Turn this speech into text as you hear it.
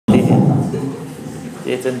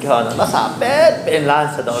chân kia nó xả bét bên lan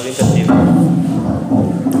sẽ đó bên cái gì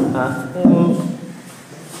hả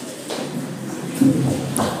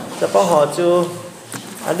chấp họ chú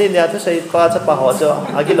anh đi nhà tôi xây qua chấp họ chú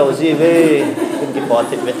anh cái lầu gì về cái bọt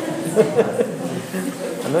thịt về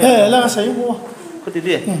là xây mua có tí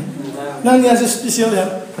đi năng nhà sẽ special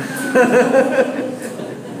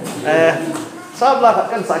ya sắp là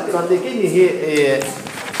cái sạch còn thì cái gì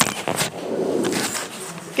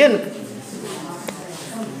cái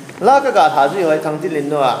lá cái gà thả gì vậy thằng tí linh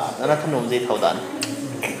nữa nó thằng nôm gì thầu đàn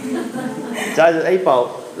trái ấy bảo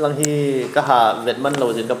lần khi cái hà Việt Nam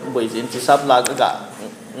lâu gì cái buổi diễn chỉ sắp là cái gà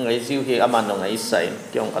ngày siêu khi aman nó ngày say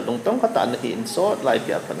kiểu cái lung tung cái tàn thì số lại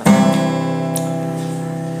việc vậy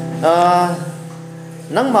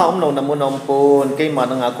nang ma lâu nằm muốn pon cái mà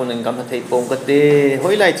nang aku nang cảm thấy pon cái tê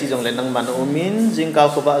hối lại chỉ dùng lên nang man omin jing cao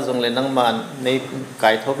khâu ba dùng lên nang man này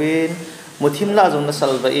cái taovin một thím la dùng nó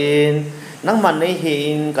salvain nang man này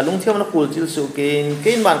hin cả lung thiam nó cool chill su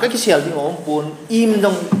cái man cái sel thì ngom pon im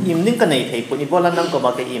dong im ning cái này thấy pon ibola nang có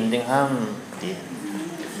ba cái im ding ham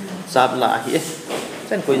sab la hi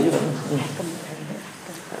chân coi như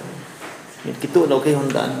mình kitu đâu cái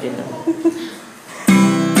hôn đàn cái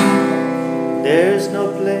There's no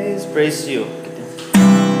place, praise you.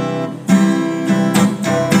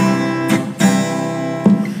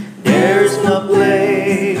 There's no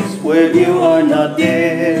place where you are not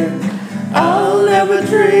there. I'll never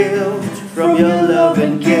drift from your love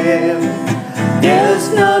and care.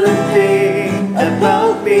 There's not a thing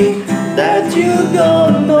about me that you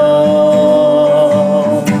don't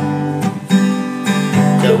know.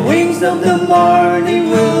 The wings of the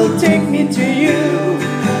morning will take me to you.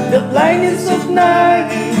 The blindness of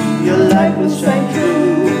night, your light will shine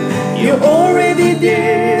through. You're already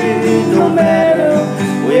there, no matter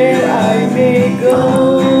where I may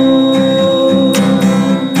go.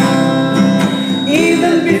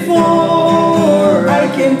 Even before I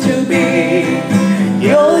came to be,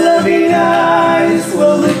 your loving eyes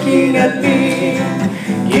were looking at me.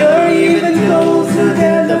 You're even closer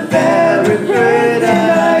than the very breath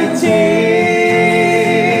that I take.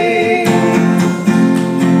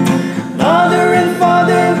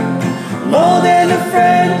 More than a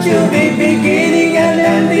friend, you'll be beginning and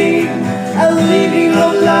ending. A living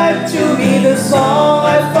of life to be the song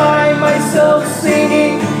I find myself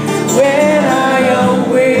singing when I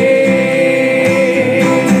awake.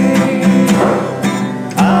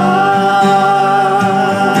 I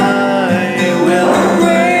will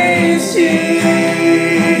praise you,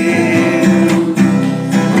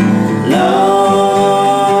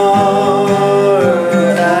 Lord,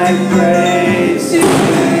 I praise you.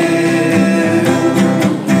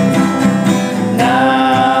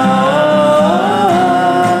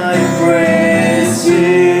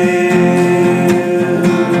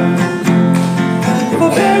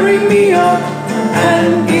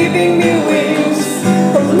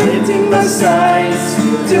 Sights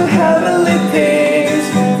to heavenly things,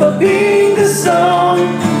 for being the song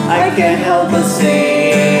I can't help but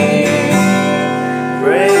sing.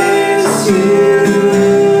 Praise you.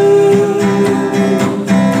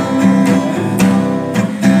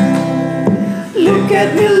 Look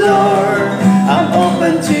at me, Lord, I'm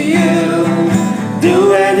open to you.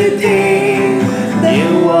 Do anything that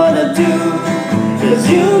you wanna do, 'cause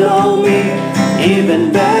you know me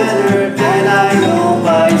even better than I know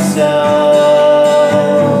myself.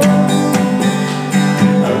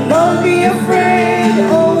 I'll not be afraid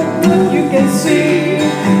of what you can see,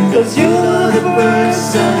 'cause you know the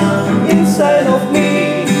person inside of me.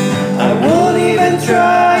 I won't even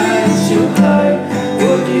try to hide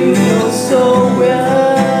what you know so well.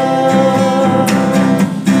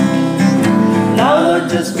 Now Lord,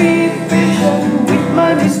 just be patient with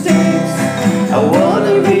my mistakes. I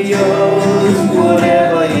wanna be yours,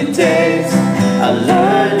 whatever it takes. I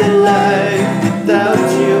learned that life without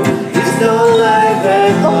you is no life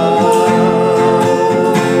at all.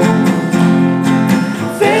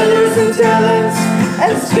 Failures and talents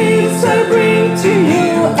and schemes I bring to you,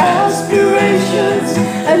 aspirations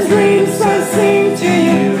and dreams I sing to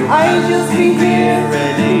you. I just be here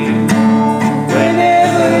ready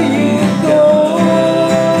whenever you go.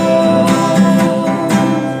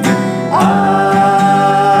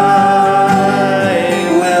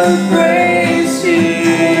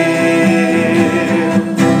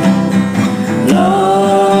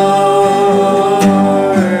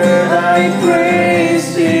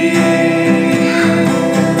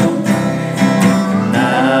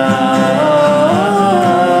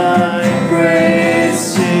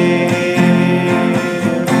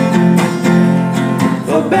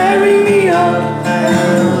 Bearing me up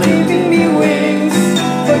and leaving me wings,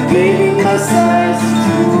 for giving us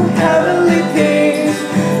to heavenly things.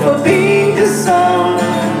 For being the song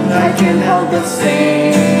I can't help but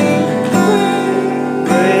sing.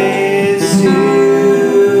 Praise you.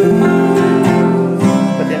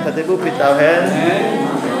 But then Father Book with our hand.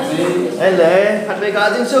 Hey lệ, hạt về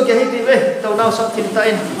gà dính xuống kia hít đi về, tàu nào sọt thìm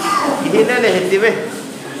tay, hít lên để hít đi về,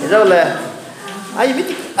 rồi là,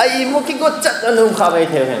 ai mua cái gót chặt anh không khao về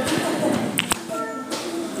theo hè.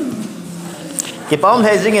 Cái bom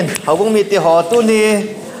hay dính in, họ cũngมีที่họ tu ni,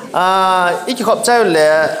 ít cái khop trái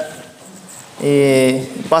là,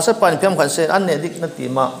 bác sĩ pan phim khoản xe anh này đi nó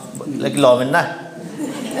tìm mà, lấy cái lò mình này,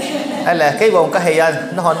 hay là cái bom cái hay anh,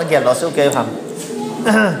 nó họ nó gẹt lò xuống kia hầm,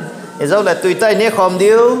 rồi là tùy tay nhé khom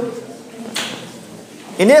điêu.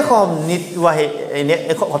 Ini khom ni wahai ini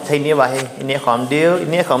khom thai ni wahai ini khom deal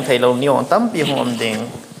ini khom thai lo ni on tam pi khom ding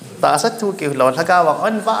ta sát thu kiểu lo thaka wa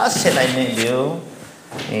on va se lai ni deal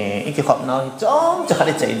cái khom nó chom cho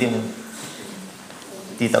để chạy đi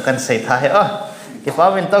thì tao cần xây thay cái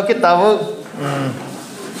pháo bên tao cái tao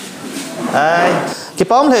cái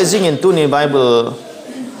pháo thầy riêng in tu ni Bible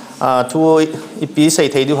thu ipi xây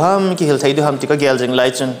thầy du ham cái hiểu thầy du ham thì cái gel riêng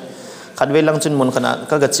lại chân khát về lăng chân muốn khát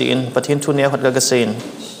các cái chuyện bắt thiên thu nè khát các cái chuyện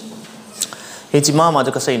hi chỉ mà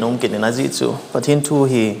cho cái chuyện nông kiến là gì chứ bắt thiên thu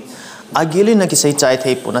hi agilin na cái chuyện trái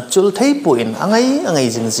thấy phụ na chul thấy phụ in angai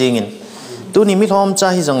riêng riêng in tu ni mi thom cha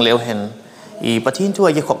hi dòng leo hen i bắt thiên thu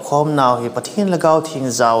ai khop khom nào hi bắt thiên là gạo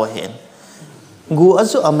thiên giàu hen gu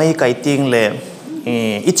azu amai kai ting le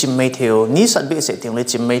i chim mai theo ni sat be se ting le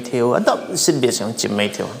chim mai theo adap sin be se chim mai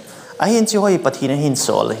theo a hin chi hoi bắt thiên hin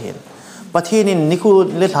sol hen bắt thiên in niku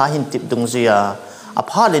le tha hin tip dung zia a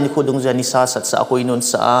pha le niku dung zia ni sa sat sa koi non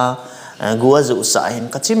sa gua zu sa hin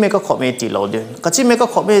ka chi me ka khome ti lo de ka chi me ka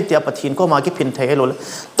khome ti bắt thiên ko ma ki phin the lo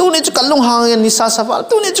tu ni chu kalung hang ni sa sa wa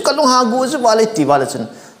tu ni chu kalung ha gu zu wa le ti wa le chen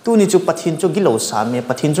tu ni chu bắt thiên chu gi lo sa me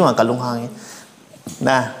bắt thiên chu ka kalung hang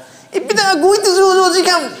na ipida gu ti zu zu ji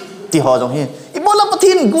kam ti ho jong hi ibola bắt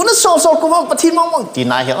thiên gu na so ko ma bắt thiên mong ti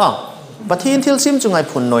na hi bắt thiên thil sim chu ngai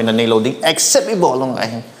phun noi na nei lo ding accept i bo long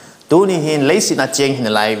ai tu ni hin lấy xin na cheng hin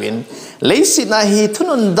lai win lấy xin na hi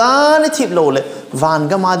thunun da ni thip lo le van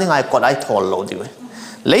ga ma ding ai kot ai thol lo di we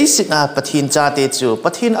lấy xin na pathin cha te chu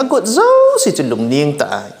pathin agot zo si chu lung ning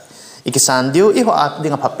ta ikisan diu i ho at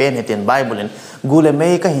ding a phapen he ten bible in gule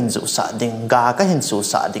me ka hin zu sa ding ga ka hin su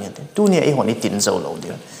sa ding ten tu ni ai ho ni tin zo lo di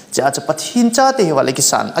cha cha pathin cha te wa le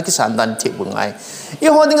kisan dan thi bu ngai i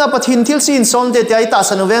ho ding a pathin thil sin som te te ai ta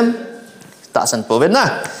sanovem ta san po ven na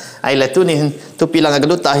ai la tu ni tu pilang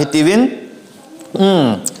agalu ta hitivin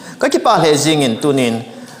ka ki pa le jing in tunin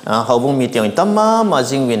hawbung mi tiang tamma ma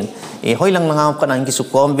jing win e hoilang na ka nang ki su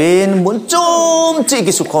kom win mun chum chi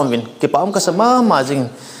ki su kom win ki pa ka sama ma jing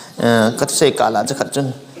ka tu sei kala cha khat chun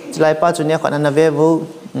lai pa chu ne kha na ve vu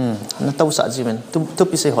na tau sa ji men tu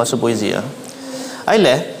pi sei ho so boi ji ai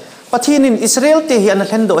le pathin in Israel te hi an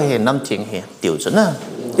thlen do he nam thing he tiu chu na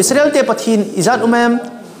Israel te pathin izat umem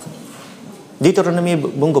Deuteronomy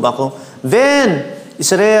bungo bako when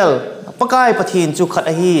Israel pakai pathin chu khat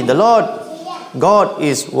hi the Lord God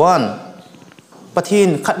is one pathin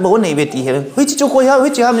khat bo nei veti he hui chu ko ha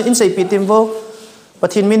hui chi ham in sai pitim vo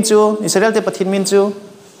pathin min chu Israel te pathin min chu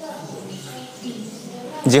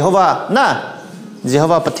Jehovah na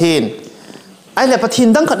Jehovah pathin ai le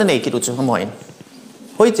pathin dang khat nei ki chu hamoin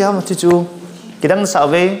hui chi ham chu kidang sa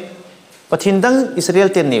ve pathin dang Israel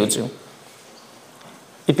te neu chu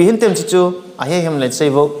ipihin tem chu ahe hem le sei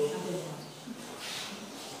vo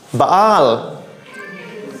Baal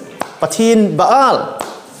pathin Baal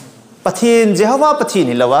pathin Jehovah pathin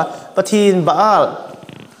hilawa pathin Baal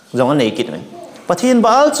jong nei kit men pathin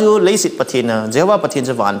Baal chu leisit pathin Jehovah pathin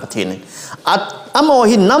chu van pathin at amo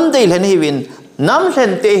hin nam dei len hi win nam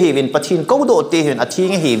len te hi win pathin ko do te hin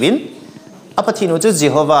athing hi win a pathin chu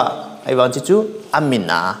Jehovah ai wang chu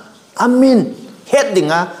amina amin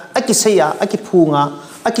headinga akiseya akiphunga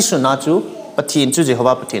akisuna chu pathin chu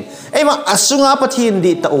Jehovah pathin ema asunga pathin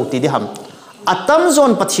di ta oti di ham atam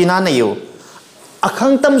zon pathina na yu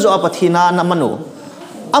akhang tam zo pathina na manu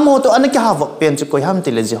amo to anaki ha vok pen chu koi ham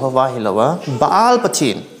ti le Jehovah hilawa Baal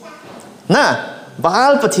pathin na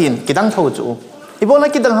Baal pathin kidang thau chu ibola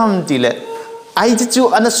kidang ham ti le ai chu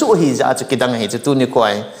anasu hi ja chu kidang hi chu tu ni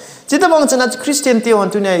koi chita bang chana Christian ti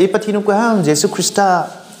on tu ne I pathin ko ham Jesus Christa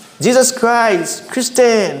Jesus Christ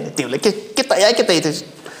Christian ti le ke ta ya ke ta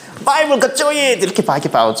Bible ka choye til ki pa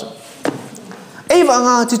chu ei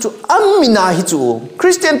wanga chi chu amina hi chu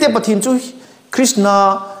Christian te pathin chu Krishna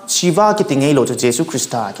Shiva ki tingei lo chu Jesus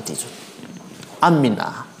Christa ki ti chu amina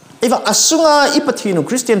ei wa asunga I pathin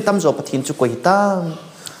Christian tam zo pathin chu ko hitam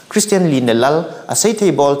Christian lin le lal a sei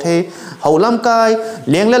thei bol the haulam kai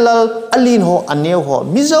leng le lal alin ho aneu ho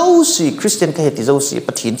mi zo si Christian ka heti zo si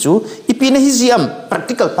pathin chu ipina hi ziam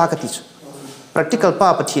practical pa ka ti chu practical pa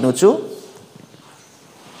pathin chu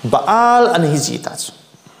Baal an hi ji ta chu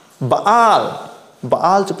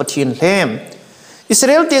Baal chu pathin hlem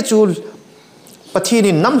Israel te chu pathin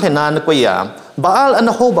in nam hlena na ko ya Baal an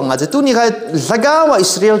ho banga je tu ni ga lagawa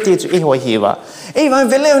Israel te chu e ho hi wa e wa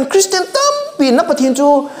vele Christian tam pi na pathin chu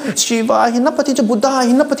Shiva hi na pathin chu Buddha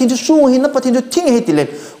hi na pathin chu Su hi na pathin chu thing he tilen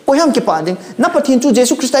ko ham ke pa ding na pathin chu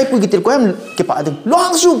Jesus Christ ai pu gi til ko ham ke pa ding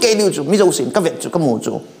loang su ke diu chu mi zo sin ka vet chu ka mu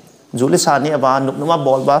chu zu le sa ni ba nup na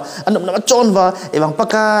bol ba anup na chon ba e bang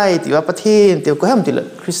pakai ti wa pathin te ko ham til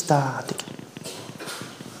Krista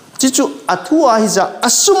ti chu athua hi za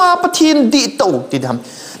asunga pathin di to ti dam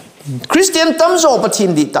Christian tamzo pathin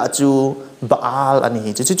di ta chu Baal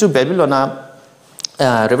ani chu Babylon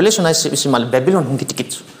Revelation is mal Babylon hung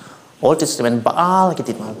kitikit Old Testament Baal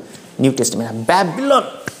kitit mal New Testament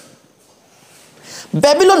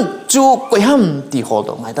Babylon chu koyam ti hol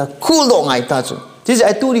do ngai ta cool do ngai ta chu this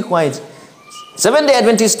I tu require 7-day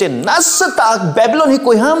Adventist ten nasata Babylon hi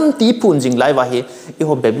koyam ti phun jing lai wa hi I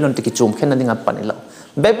ho Babylon ti ki chum khen na dinga panilo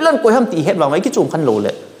Babylon koyam ti het wa mai ki chum khan lo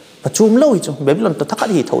le pachum lo chu Babylon to thakat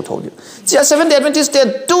hi tho dia chia 7-day Adventist ten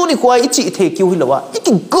tu ni khwai ichi the kiu hi lawa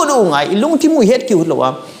iki godo ngai ilung ti mu het kiu lawa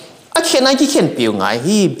a khenai ki khen piu ngai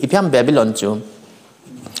hi ipyam Babylon chu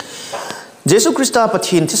Jesus Christa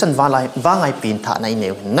pathin thi san wa ngai pin tha nai ne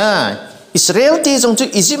na Israel ti jong chu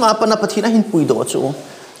izima pana pathina hin pui do chu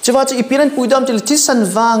chiwa chu ipiran pui dam til thi san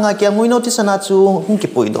wa nga kya ngui no thi sana chu hung ki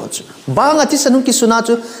pui do chu ba nga thi san hung ki suna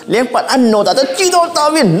chu leng pat an no da chi do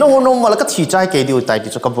taovin no mal ka thi chai ke diu tai ti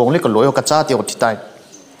chu ka bong le ko loyo ka cha ti o thi tai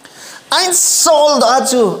ein sol da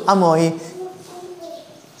chu amoi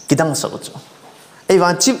kidang so chu ei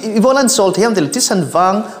wan chi ibolan sol thiam til thi san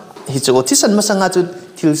wang hi chu thi san masanga chu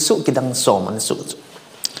thil su kidang so man su chu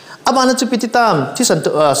abana chu pititam thi san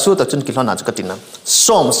su ta chun ki hlona chu katina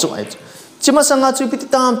som su ai chima sanga chu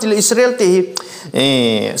pititam til Israel te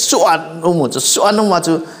suan umu chu suan ma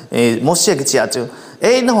chu Moses ki cha chu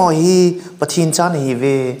na ho hi pathin cha nei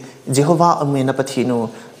ve Jehovah amena pathinu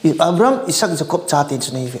Abraham Isaac Jacob cha tin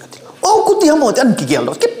chu nei ve atil o ku ti hamo tan ki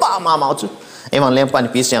gel ki pa ma chu man lem pan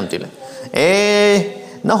pi siam til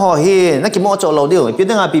na ho hi na ki mo cho lo dio pi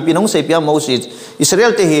nga pi nong se pia Moses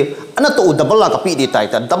Israel te hi ana to double ka pi di tai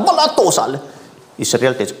ta double to sal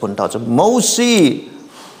Israel te pun ta chu Moses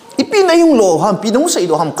ipi na yung lo ham pi nong se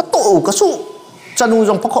do ham ka to ka su chanu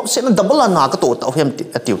jong phok se na double na ka to ta hem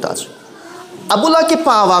atiu ta chu abula ki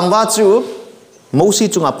pa wang wa chu Moses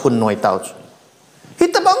chu nga phun noi tau chu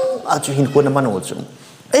hitabang a chu hin ko na man o chu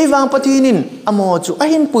ei wang patinin amo chu a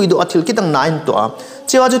hin pui do athil kitang nain to a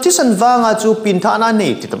chewa chu thisan wanga chu pin tha na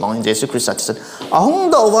nei ti tamang Jesus Christ thisan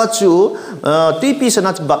ahung do wa chu tipi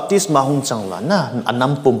sanat baptist ma hung changwa na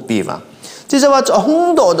anam pum pi wa chi jawa chu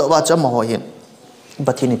ahung do wa cha ma ho hin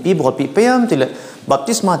bathini pi bo pi pem tile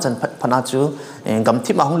baptist ma chan phana chu gam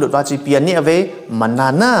thi ma hung lut wa chi pi ani ave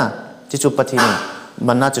manana chi chu pathini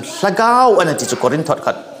manna chu hlagau ana chi chu korin thot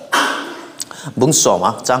khat bung soma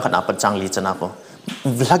chang khana pan chang li chana ko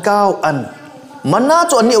hlagau an manna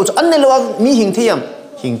chu ani u chu an ne lo mi hing thiam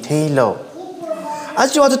hing thei lo a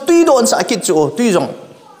chu chu tui don sa kit chu tui jong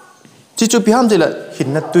chi chu pi ham de la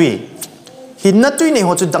hin na tui nei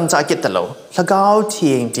ho chu dang cha kit ta lo hlagau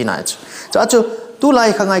thieng ti na chu cha chu tu lai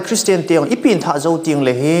khangai Christian tiang ipin tha zo tiang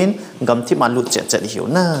le hin gam thi man lu che hiu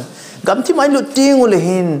na gam thi mai lu tiang le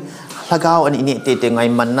hin hlagau an ini te ngai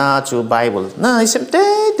manna chu Bible na isem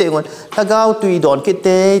te ngon hlagau tui don ki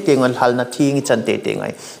te ngon hal na thing chan te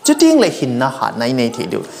ngai chu ting le hin na ha nai nei the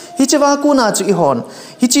du hi chewa ku na chu i hon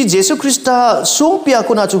hi chi Jesus Christa sung pia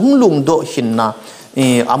ku na chu hung lung do hin na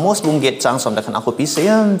Amos bung get chang som da khana ko pi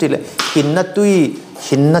sayam tile hin na tui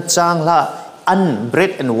hin na chang la an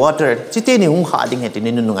bread and water chite ni hung ha ding he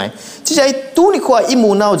tin nu ngai chi jai tu ni khwa imu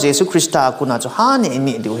nau Jesus Christa ku na chu ha ne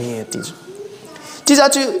ni du he ti chi ja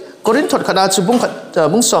chu Korin thot khada chu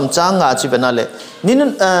bung som chang nga chi benale nin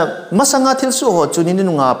masanga thil su ho chu nin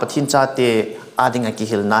nga pathin cha te adinga ki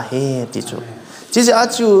hil na he ti chu chi ja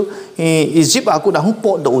chu Egypt aku da hung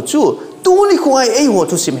po do chu tu ni khwai ei ho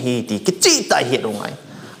tu sim hi ti ki chi ta he ro ngai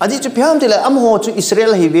aji chu phiam ti la am ho chu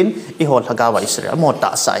Israel hi win I ho thaga wa Israel mo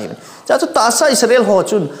ta sa hi cha chu ta sa Israel ho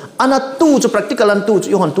chun ana tu chu practical an tu chu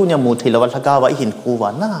I hon tu nya mu thila wa thaga wa hin khu wa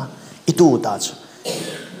na I tu ta chu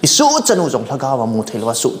isu chanu jong hlagawa mu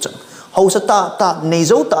thelwa su chang ho sa ta nei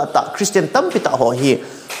zo ta Christian tam pi ta ho hi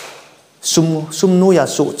sum nu ya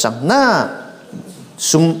su chang na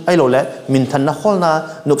sum ai lo le min than na hol na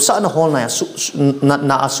nup sa na hol na su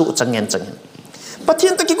na su chang en chang ปัทิ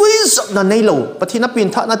นตะกี้กุยสับนั่นในโลปัทินนับเป็น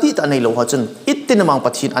ท่านาทีแต่ในโลหัวจนอิตตินมัง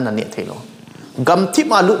ปัทินอันนั้นเนี่ยเทโลกำทิ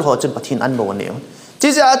มาลุดหัวจนปัทินอันโบเนี่ยจี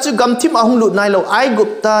จะอาจจะกำทิมาหงลุดในโลไอกุ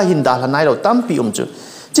ปตาหินดาลในโลตั้มปีจู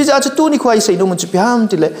จีจะอาจจะตู้นี่ควายใส่นมันจะพิหาม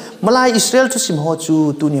ทีเลยมาลายอิสราเอลทุสิมหัวจู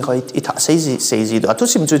ตู้นี่ควายอิทักใส่จีดูทุ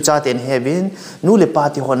สิมจูจ่าเต็นเฮบินนู่เลปา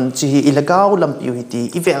ติฮอนจีอิเลกาวลำพิวฮิตี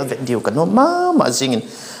อีเวลเวเดียวกันโนมาจิงิน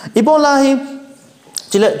อีโบลาฮิ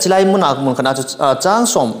จิไลมุนักมุนขนาดจ้าง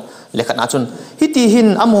สมเล็กขนาดจนฮิตีหิน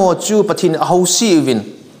อโมจูปทินเฮาซีวิน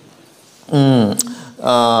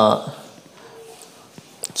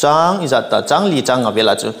จ้างอิจัตตาจ้างลีจ้างกับเวล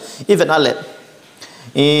าจูอีเวนอะไร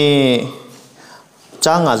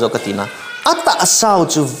จ้างอาจจะกตินะอัตตาสาว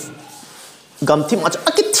จูกำทิมอาจจะ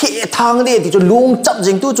อักเททางเดียที่จะลุงจับ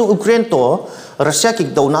จิงตู้จูอุเครนตัวรัสเซียกิก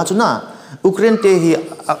ดาวน่าจูนะอุเครนเตฮี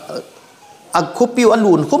อักคุปิวอัน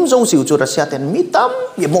ลุนคุ้มจงสิวจูรัสเซียเต็นมิตาม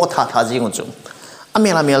ยี่โมท่าจิงจูอเม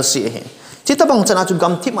ริกาเสียเหรอที่ตะบังจะน่าจูก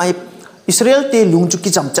ำทิมไออิสราเอลเตลุงจูกิ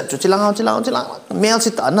จำจับจูจิลังเมล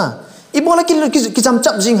สิตานะอีโบลากิจำ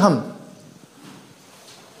จับจิงฮัม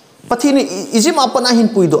ปะทีนี้อิจิมาปนาหิน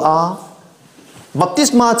ปุยดูอาบัพติศ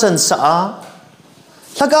มาจันสา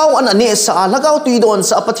ละก้าวอันนี้สาละก้าวตุยโดน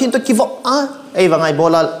สาปะทินตัวกิวไอ้ว่าไงโบ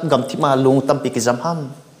ลากำทิมาลุงตั้มปีกิจำฮัม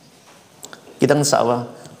กิดังสาวะ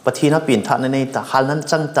ปะทินปีนท่านในตาฮัลนั้น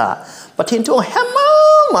จังตาปะทินตัวแฮม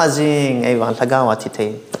มาจิงไอ้ว่าละก้าวทิเท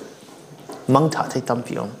มังท่าไทยตั้ม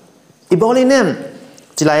ปีอมอีโบลีเนี่ย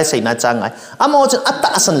จิลายใส่นาจังไงอามอจันอัตตา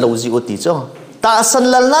สันโลจิอุติจ้ะตาสัน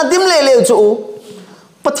ลลาดิมเลจู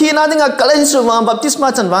ปะทีนาดิงกัลเลนสุมาบัพติศมา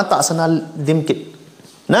จันว่าตาสันดิมกิด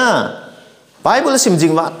นะไบเบิลสิมจิ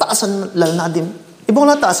งว่าตาสันลลนาดิมอีโบ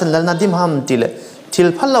ลาตาสันลลนาดิมฮัมติเลทิล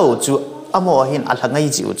พัลโลจูอามอหินอัลฮังไง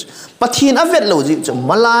จิอุจปะทีนาเวทโลจิจู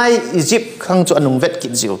มาลายอียิปต์ขังจูอนุเวทกิ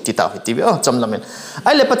ดจิอุติตาหิติเวจำละเมนไอ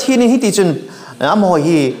เลปะทีนี่หิติจุนอามอ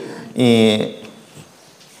ฮี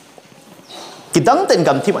กิดังเต็นก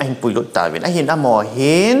ำที่มาเห็นปุยลุตาวินไอเห็นอามอเ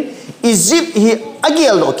ห็นอียิปต์ฮีอาเกี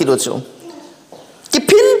ยลโลกิโดจูกิ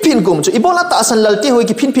พินกุมจูอีโบลาตาสันลลที่หอย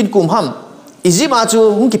กิพินกุมฮัมอียิปต์มาจู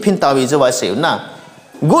หุ่นกิพินตาวิจะไว้เสียวนะ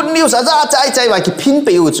good news อาจจะใจไว้กิพินไป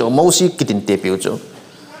อยู่จูมอสีกิดินเตไปอยู่จู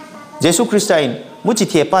เยซูคริสต์เองมุจิ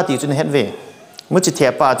เทียป้าตีจูในเฮดเวมุจิเทีย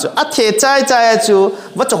ป้าจูอัฐเทใจจู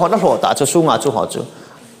ว่าจะหัวหน้าหัวตาจูสูงอาจูหัวจู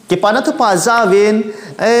กิปานัทุปาซาวิน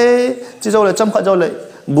จีโจเลยจำข้าโจเลย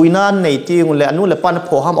บุยนานในที่งูเลยอันนู้นเลยปานพ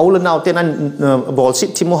อฮัมเอาเลยนาวเต้นนั้นบอลซิ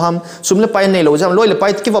ทิมฮัมซุ่มเลยไปในโลจิฮัมลอยเลยไป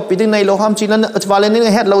กิบว่าปีดึงในโลฮัมจีนั้นวาเลนนี่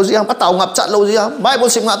เฮ็ดโลจิฮัมอัตตางับจัดโลจิฮัมไบเบิล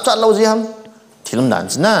สิงับจัดโลจิฮัมที่ลำดัน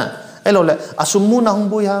นะไอ้โลเลยอาสุมูนัง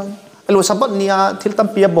บุยฮัมไอ้โลสับปะเนี่ยที่ตั้ม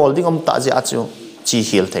เปียบอลดิ้งอมตาเจ้าจูจี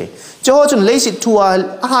ฮิลเทเจ้าจนเลยสิทัว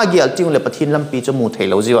อาหาเกียลที่งูเลยปะทินลำปีจมูเท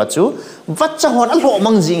โลจิว่าจูวัดจะหอนอัลโห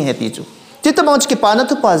มังจิงเฮติจูที่ตั้มเอาจิกิปานั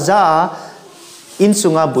ทุปาซาอินสุ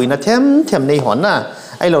งาบุยนะเทมในหอนนะ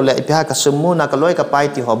ไอ้เราเลยพิหากระสมุนักลอยกับไป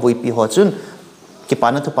ที่หัวบุยปีหัวจุนกิปา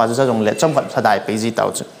นัทุปาจะจงเละจำวัดสดายไปจีเต่า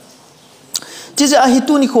จุนที่จะอาฮิ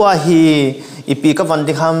ตุนิขวาฮีอีปีกับวันเ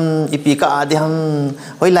ดียมอีปีกับอาเดียม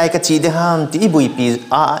ไว้ไล่กับจีเดียมที่อีบุยปี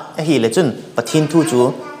อาฮีเลยจุนปะทินทูจู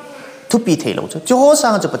ทุปีเทเราจุนโจ้สร้า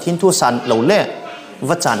งจะปะทินทูสันเราเละ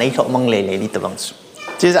วัดจานไอ้เขามังเลยลิตบังจุ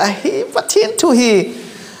ที่จะอาฮีปะทินทูฮี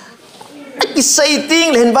ไอ้กิใส่ติ้ง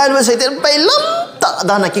เห็นใบมันใส่ติ้งไปล้ำตา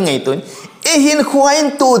ด้านนักยังไงตัวเห็นควาย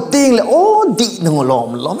ตัวติ้งเลยโอ้ดีนึงล้อม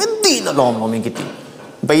ไม่ดีนะล้อมไม่กี่ที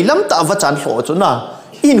ไปล้ำตาวัดจานโผล่จุนะ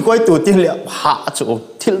เห็นควายตัวติ้งเลยหาจู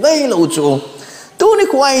ทิลไปเราจูตัวนี้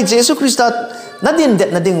ควายเยซูคริสต์นัดดินเด็ด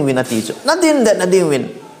นัดดินวินาทีจูนัดดินเด็ดนัดดินวิน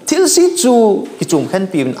ทิลสิจูกิจุมเห็น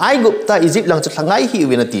ปีนไอกุปตาอียิปต์หลังจากหลังไอฮี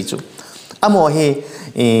วินาทีจูอโมเฮ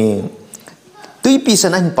ตุยปีศา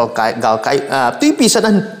จนั้นปลกายกาลกายตุยปีศาจ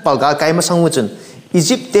นั้นปลกายกายมาสังวจุนอี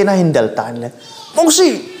ยิปต์เตน่าหินเดลตานเลยมองสิ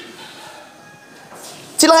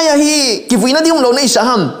จิลายฮีกิวินาดิมโลในสห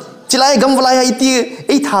ามจิลายกัมวลายฮีที่ไ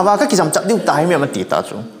อ้ทาวาก็กิจำจับดิวตายไม่มาตีตา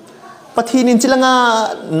จูปะทีนินจิลงา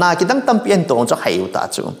นากิดังตั้มเปลี่ยนตัวจะให้อยู่ตา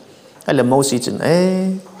จูไอ้เรื่องมอสิจุน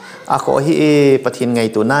อาขอฮีปะทีนไง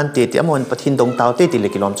ตัวนั่นเตะที่อมอนปะทีนดงตาวเตะติเล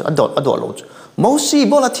กิลอมจูอดอโลจูมอสิ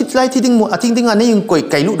บอกละทิศไล่ที่ดิ้งมัวทิ้งอันนี้ยังก่อย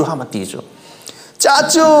ไก่ลูกดูหามาตีจูจ้า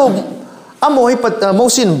จูอโมให้ปะมอ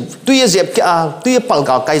สินตุยเจ็บกี่ตุยปัลก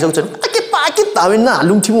าไก่จูจนไอ้กิปากิตาวินน่ะ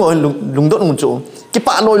ลุงทิมัวลุงโดนลุงจูกิป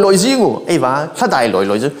าลอยซิงไอ้ว่าถ้าได้ลอ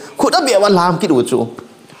ยจูขุดเอาเบียวันลามกิดูจู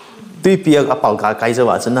ตุยเปียกปัลกาไก่จู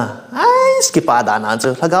ว่าจนน่ะไอ้สกิปาดานาจู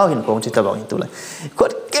ถ้าเขาเห็นกองจิตตะบอกเห็นตัวเลยขุ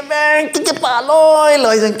ดกิแมงกิปาล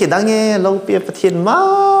อยจนกิดังเงี้ยเราเปียประเทศม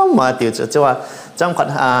าเตียวจะว่าจังหวัด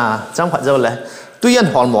เจ้าเลยตุยัน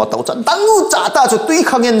หอมหมอเต่าจะดังงูจ่าตาจะตุย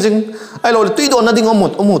ขังเงินจริงไอ้เราตุยโดนนั่นดิ้งอ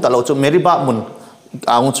มุดตาเราจะเมริบามุนเ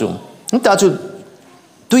อาจุ่มนี่ตา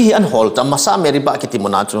จุ tui an hol ta masa meriba ki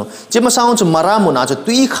timona chu che masaung chu maramuna chu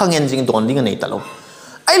tui khangen jing don ding nei talo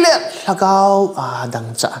ai le lagau dang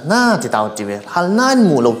cha na ti taw ti ve hal nan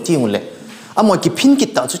mu lo ti le amo ki phin ki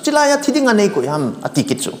ta chu chila ya thiding anei ko yam ati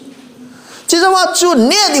ki chu chi zawa chu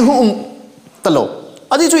ne di hu talo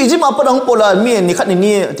adi chu iji ma padang pola mi ni khat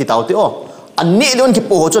ni ti taw ti o an ne don ki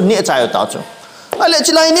po chu ne cha yo ta chu ai le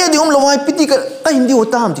chila ne di lo wai piti ka hindi o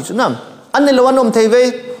tam ti chu nam an ne lo anom thei ve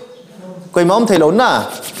koi mom thei lo na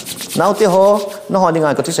nau te ho no ho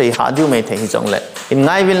dinga ko ti sei ha diu me thei hi jong le in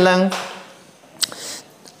ngai vin lang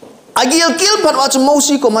agil kil phat wa chu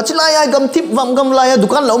mosi ko ma chila ya gam tip vam gam la ya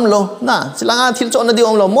dukan lom lo na chila nga thil cho na di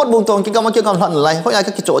om lo mot bung tong ki gam hlan lai ho ya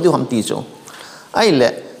ka ki cho di ham ti chu ai le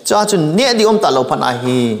cha chu ne di om ta lo phan a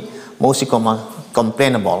hi mosi ko ma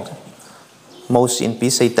complainable mosi in pi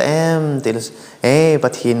sei ta em te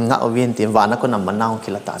pathin nga ovin ti wa na ko nam manau ki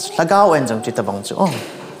la ta lagao en jang chi ta bang chu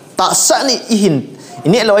ta sa ni hin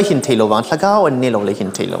ne lo hin thelo wang lagao en ne lo le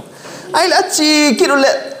hin thelo ai la chi ki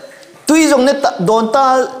le tui jong ne ta don ta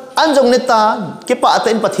an jong ne ta ke pa ta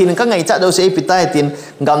in pathin ka ngai cha do se pi ta tin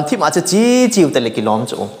gam thi ma cha chi chiu te le ki lom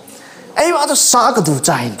chu ai wa to sa ka du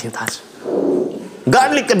chai thiu ta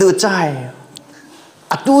garlic ka du chai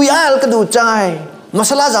atu yal ka du chai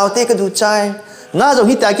masala jaw te ka du chai nga jo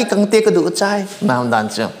hi ta ki kang te ka du chai nam dan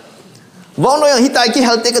chu wong no hi ta ki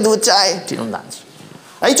hal te ka du chai ti nam dan chu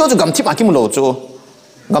ai cho chu gam thi ma ki mu lo chu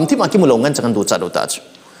gam thi ma ki mu lo ngan chang du cha do ta chu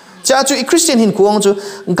cha chu Christian hin kuang chu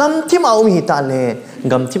gam thi ma hi ta le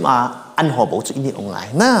gam thi ma an ho bo chu ini ongai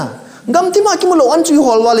na gam thi ma ki mu lo an chu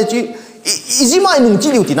hol wa le chi iji ma nung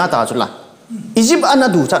chi liu ti na ta chu la iji an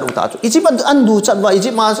du cha do ta chu iji an du cha wa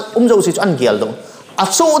iji ma jo si chu an gial do a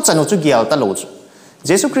so chan chu gial ta lo chu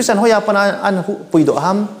Jesus Christian ho ya pana an pui do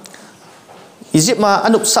ham iji ma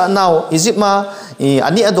anup sa naw iji ma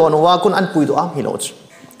ani adon wa kun an pui do am hi lo chu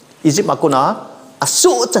iji ma kuna a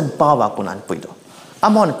so chan pa wa kun an pui do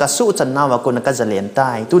amon ka su chan na wa ko na ka zalen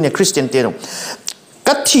tai tu ne Christian te no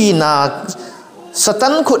ka thi na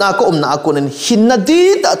satan khu na ko na ko nen hin na di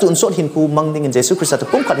ta tun so hin ku mang ding Jesus Christ ta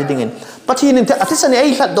pum khat ding in pathin in athisan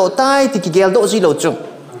ai hlat do tai ti ki gel do ji lo chu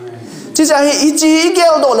chi ja hi ji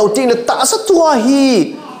gel do lo ting le ta sa tua hi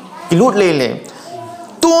ilut le le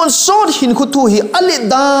tun so hin khu tu hi ali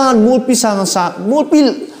dan mul pi sang sa mul pi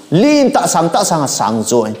lin ta sang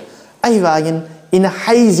join ai wa yin in a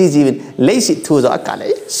hai ji ji lazy thu do akale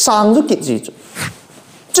sang du kit ji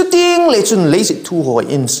chu ting le chun lazy thu ho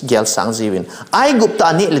in gel sang ji win ai gup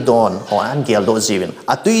ta ni le don ho an gel do ji win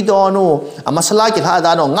atui do no amasala ki ha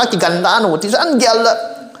da no nga ki gan da no ti an gel la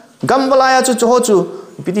gam bala ya chu ho chu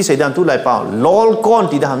piti sei dan tu lai pa lol kon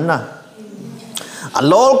ti da ham na a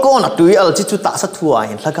lol kon atui al chi chu ta sa thu a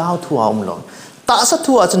hin lagao thu a lo ta sa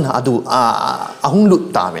thu a chun adu a hung lut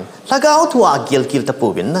ta win lagao thu a gel kil ta pu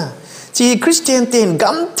win na chi Christian ten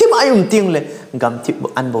gam thim ayum ting le gam thip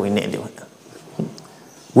an bo ne dio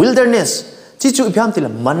wilderness chi chu phiam til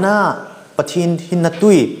mana pathin hin na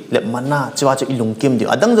tui le mana chwa chu ilung kim dio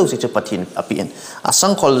adang jo si chu pathin apien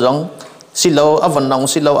asang khol jong silo avan nong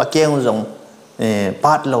silo akeng jong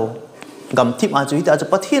pat lo gam thip a chu ita chu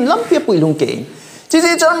pathin lam pe pu ilung ke chi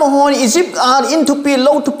chan mo hon Egypt into pi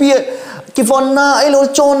low to pi ki von na ai lo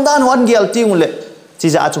chon dan hon gel ting le chi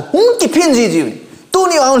ja chu hung ki phin ji tu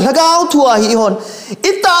ni ang lagao thua hi hon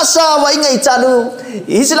ita sa wa ngai chanu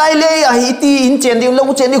Israel le hi ti in chen di lo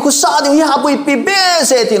chen di khu sa di ha bui pi be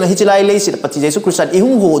se ti na Israel le si pati Jesus Christ i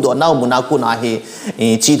hung ho do na mu na ku na hi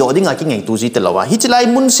chi do ding a ki ngai tu ji te lawa Israel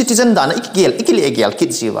mun citizen da na ikgel ikile egel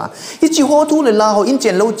kit ji wa hi chi ho tu le la ho in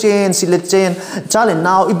chen lo chen si le chen cha le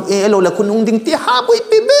now elo la kunung ding ti ha bui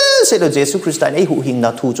pi be se do Jesus Christ ai hu hing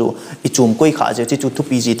na thu chu i chum koi kha je chi chu tu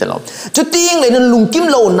pi ji te lo chu ting le na lung kim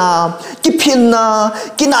lo na ki phin na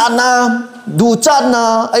kina na du chat na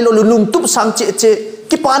ai lo lung tup sang che che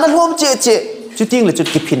ki pa na lom che che chu ting le chu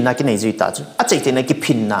ki phin na ki nei ji ta chu a chei te na ki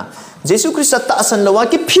phin na Jesus Christ ta san lo wa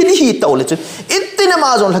ki phin hi to le chu itina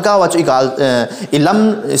ma zon thaka wa chu igal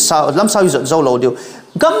lam sa zo lo dio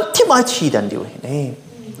gam thi ma chi dan dio ne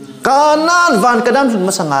kanan van kadam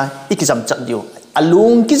ma sanga ikizam chat dio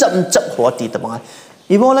alung ki jam chap ho ti ta ma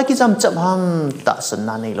ibola ki jam chap ham ta san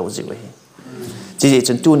na nei lo ji we chỉ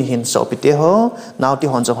chân tu ni hin so pite ho nào ti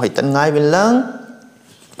hon so hoi tan ngai bin lang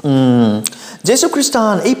Jesus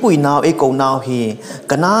Christian ai pui nào ai ko nào hi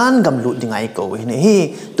kanan gam lu ding ai ko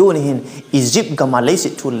hi tu ni hin Egypt gam le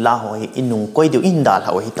sit tu la ho hi inung koi du in dal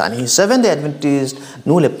ho hi tan hi Seventh Day Adventist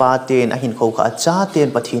nu le pa ten a hin kho kha cha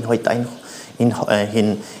ten pathin hoi tan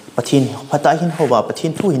hin pathin phata hin ho ba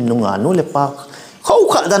pathin thu hin nunga nu le pa kho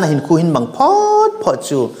kha dan hin khu hin bang phot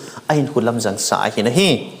chu a hin khu lam jang sa hi na hi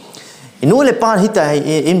inu le pa hi ta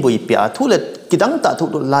in bui pia thu le kidang ta thu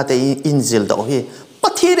la te in zil do hi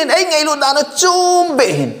bắt thiên đến ấy ngày luôn đã nó chôm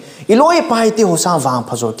bể hình iloi pai te ho sa wang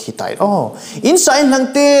phazor khi tai inside lang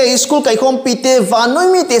te school kai khom pi te wa noi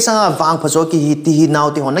mi te sa wang phazor ki hi ti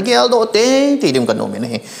naw te hon na gel do te ti dim kan no me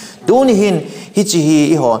ne tu ni hin hi chi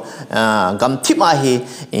hi ho gam thip a hi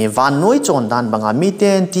wa noi chon dan banga mi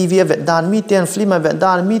ten tv vet dan mi ten film vet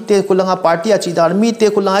dan mi te kulanga party a chi dan mi te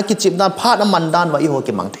kulanga ki chip dan phat man dan wa i ho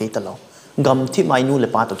ke mang thei ta lo gam thip mai nu le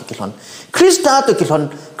pa to ki lon krista to ki lon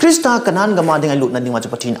krista kanan gama ding ai lut na ding ma chu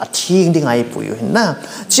pathin a thing ding ai pu yu hin na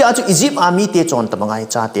chia chu egypt army te chon ta bangai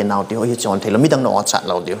cha te naw te ho hi chon thelo mi dang no cha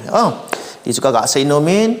lo dio ti chu ka ga sei no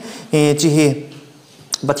men chi hi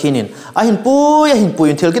bathinin a hin pu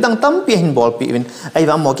in thel ki dang tam pi hin bol pi in ai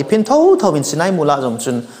wa mo ki pin tho in sinai mula jong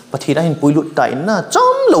chun pathin a hin pui lut ta in na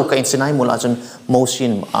chom lo ka in sinai mula chun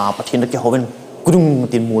motion a pathin ke hoven kudung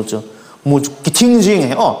tin mul chu ki thing jing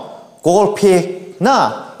he goal pay na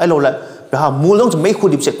ai lo la ha mul long mai khu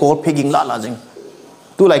dip se goal pay ging la jing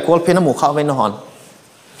tu lai goal pay na mu kha ve no hon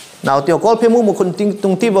nào tiêu goal pay mu khun ting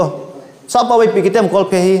tung ti bo sa pa wai pi ki tem goal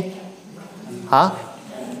pay hi ha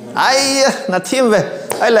ai na thim ve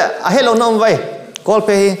ai la a hello nom vai goal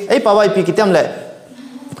pay hi ai pa wai pi ki tem le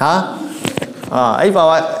ha ai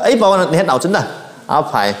pa wa net nào chân da a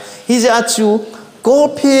phai hi ja chu goal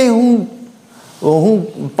pay hung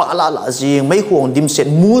ba la gì mấy huồng dim set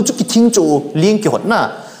mua chút cái thing chỗ liên kiểu na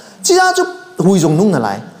chỉ ra chút hui dùng nung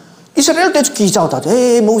lại Israel cái kỳ giáo ta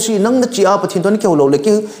thế Moses nâng nó chỉ áp pathin tuấn kêu lâuเล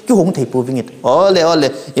ยcái hung thầy bùi vinh ole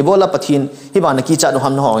Ebola pathin hi bạn kỳ giáo nó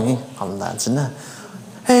ham nó hỏi ham đàn chân na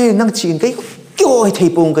hey nâng chỉ cái kêu thầy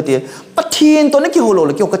bùi cái gì pathin tuấn kêu lâuเ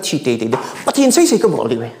ลยkêu cái chỉ tê pathin xây cái bộ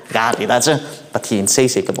đi vậy gà thì ta chứ pathin xây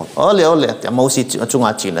cái bộ ole thì Moses chung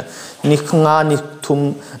à chỉ là ni nga ni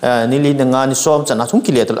thum ni li nga ni som chana thum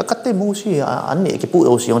ki le to kat te mo si an ne ki pu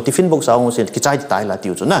o si on tiffin box a on si ki chai tai la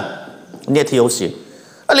tiu chu na ne thi o si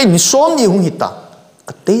ale ni som ni hung hita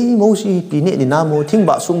kat te mo si pi ne ni na mo thing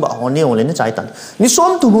ba sung ba ho ne on le ne chai tan ni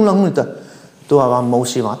som tu hung lang ni ta to wa mo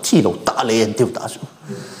si ma thi lo ta le en tiu ta chu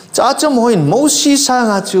cha cha mo in mo si sa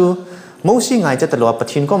nga chu mo si ngai cha ta lo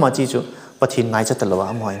pathin ko ma chi chu pathin ngai cha ta lo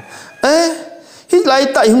a mo hi lai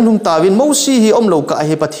ta hung lung ta win mo si hi om lo ka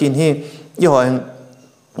hi pathin hi i ho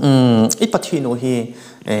i pathin o hi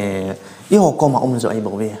i ho ko ma om zo ai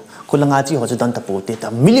bo ve kulanga chi ho chu dan ta pu te ta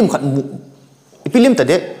milim khat mu ipilim ta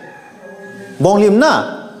de bong lim na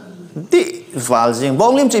ti wal jing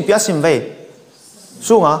bong lim chi pya sim ve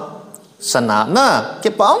su nga sana na ke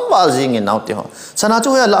pam wal jing in naw ti ho sana chu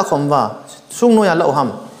ya la khom wa sung no ya la ham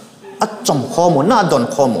a chom kho mo na don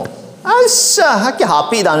kho mo asa haki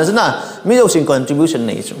happy dan na mi jo sin contribution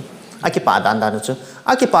nei chu aki pa dan chu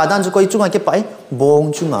aki pa dan chu koi chu aki pai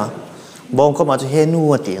bong chu nga bong ko ma chu he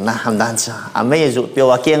nu ti na ham dan cha a me ju pyo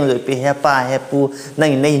wa keng ju pi he pa he pu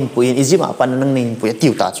nang nei pu in izima pan nang nei pu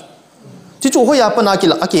tiu ta chu chu ho ya pa na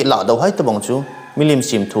aki la do hai ta bong chu milim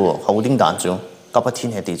sim thu holding dan chu ka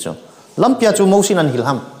pathin he ti chu lampia chu mo sin an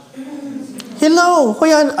hilham hello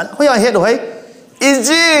ho ya he do hai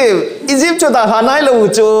Egypt cho ta hà nai lâu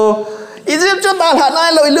cho Egypt cho ta hà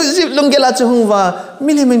nai lâu Egypt lung gela cho hung và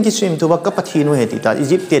milim ki sim to ba kapathin ho heti ta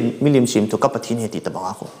Egypt ten milim sim to kapathin heti ta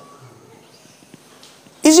banga ko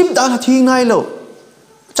Egypt da thi nai lo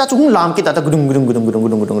cha chu hung lam ki ta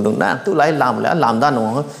gudung na tu lai lam da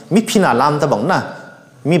no mi phina lam ta bang na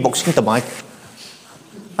mi boxing ta bai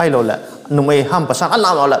ai lo la nu mai ham pa sang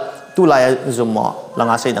lam lo la tu lai zum mo la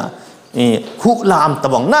nga sai da hu lam ta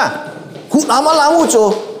bang na hu lam lam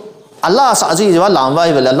cho Allah sa ji wa lam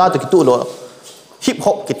vai ve Allah to ki tu lo hip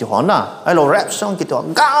hop ki ti ho na ai lo rap song ki to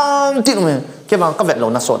gam ti me ke bang ka vet lo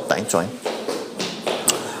na so tai join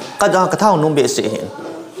ka da ka thau num be se hin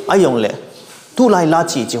ai yong le tu lai la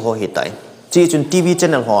chi chi ho hi tai chi chun TV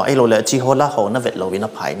channel ho ai lo le chi ho la ho na vet lo wi na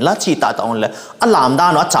phai la chi ta ta on le alam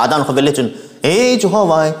da no cha dan kho ve le chun chu ho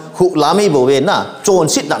vai hu la me bo ve na chon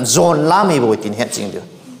sit dan zon la me bo tin het jing dio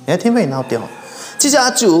he thi mai nau te ho chi ja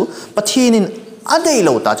chu pathin a dei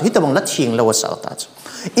lo ta chu hitabang la thing lo sa ta chu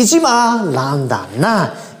Egypt lam dan na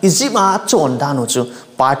Egypt chon dan no chu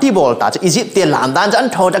party ball ta chu Egypt te lam dan jan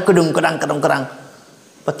tho ta kudung kadang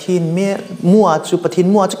pathin me mua chu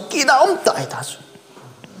ki da om tai ta chu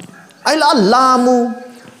ai la lamu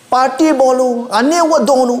party bolu ane wa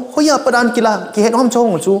donu hoya padan kila ki het hom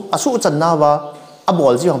chong chu asu chan na wa a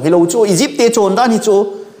ball ji hom hilo chu Egypt te chon dan hi chu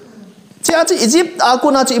chia chu Egypt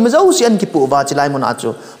akuna chu imazau sian ki pu wa chilai mon a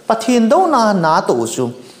chu pathin do na to chu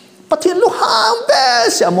pathin lu ham be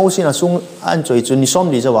sia mo sin a sung an choi chu ni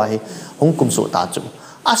som li jawa hi hong kum so ta chu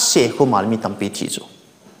a se ko mal mi tam pi thi chu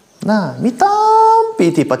na mi tam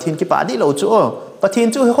pi thi pathin ki pa di lo chu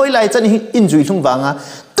pathin chu hoi lai chan in jui thung wanga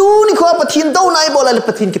tu ni kho pathin do nai bola le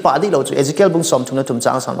pathin ki pa di lo chu Ezekiel bung som thung na tum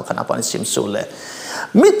chang sam khan apan sim so le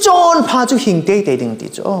มิจอนพาจุหิงเตยดิ่งติ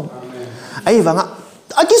จอมไอ้วัง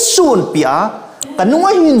อากิส่วนปีอากันนุ่ง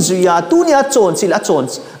หินจุยาตู้เนี่ยโจรสิละโ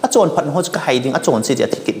จรพันหัวจะหายดิ่งโจรสิจะ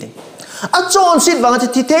ทิกิดดิ่งโจรสิวังจะ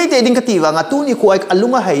ทิเตยดิ่งกติวังตู้นี่ควายกันลุ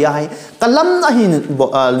งหายหายกันล้ำหิน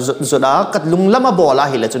จุดากันลุงล้ำบ่อละ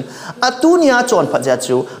หินเลยจนตู้เนี่ยโจรพันจะ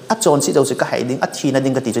จูโจรสิจะจะหายดิ่งทีน่ะ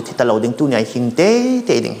ดิ่งกติจุดที่ตะลาวดิ่งตู้เนี่ยหิงเต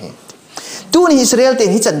ยดิ่งตู้นี่อิสราเอลเต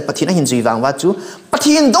หิจันปะทินะหินจุยวังว่าจูปะ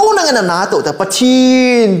ทินดูนั่งกันนาโตแต่ปะทิ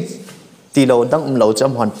นตีเราดังเราจ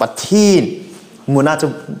ำหอนปะทินมูน่าจะ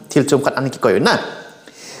ทิลจมขัดอันนี้กี่ก่อยนะ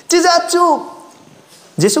จีจ้าจู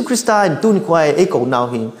เยซูคริสต์ตู้นี่ควายไอ้กองนาว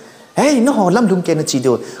หินเฮ้ยน้องหอล้ำลุงแกน่ะจีเดี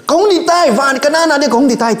ยวกองดีใต้วานกันน่าเนี่ยกอง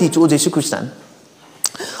ดีใต้ตีจูเยซูคริสต์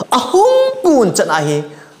ฮงกูนจันไอ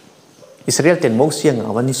อิสราเอลเต็นมองเสียง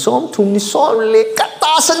วันนี้ซ้อมทุ่งนี่ซ้อมเล็กกัตต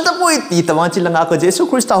าสันตะปุยตีตะวันจิลังอาก็เยซู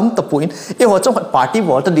คริสต์หงตะปุยเอ้หัวจ้องปาร์ตี้ว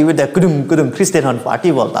อลต์ดีเวดกระดุมคริสเตียนหันปาร์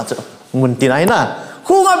ตี้วอลต์ตาจ้ะมุนตีไหนนะ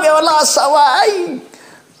คู่กับเวลาสวาย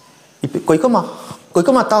ก้อยก็ม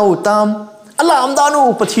าเตาตามอัลลาฮ์ดานู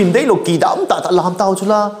ปะทินได้โลกีดามตาอัลลาฮ์เตาจุ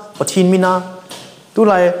ลาปะทินมินาตุไ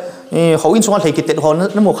รเขาอินชงอัลเฮกิเตดฮอน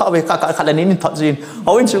นั่นหมกข้าวเวกขัดอันนี้นินทัดจินเข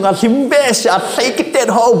าอินชงอัลฮิมเบสอัลเฮกิเตด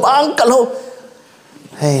ฮอบางกะโล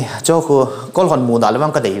เฮ้ยเจ้าคือก็หลอนมูดาแล้วมั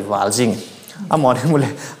นก็ได้วาลจริงอ่ะหมอเนี่ยมูเล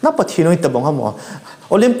ยนับปะทินน้อยแต่บอกอ่ะหมอ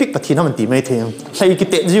โอลิมปิกปะทินน่ะมันตีไม่เทียมเฮกิ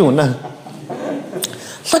เตดจิวนะ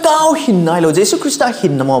สกาวหินนายเราเยซูคริสต์หิ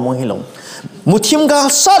นนะมองหินลงมุทิมกา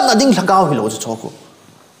สัตว์น่ะดิ้งสกาวหินเราจะโชกุ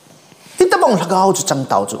ที่ตะบงสกาวจะจัง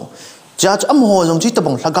เตาจูจะอ่ะหมอจงที่ตะบ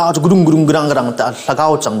งสกาวจะกรุงกรังแต่สกา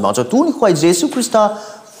วจังมาจะตู้นี่ควายเยซูคริสต์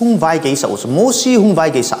หุ่งไว้เกยสาวโมซีหุ่งไว้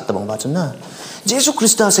เกยสัตว์ตะบงบ้าจังนะเยซูคริ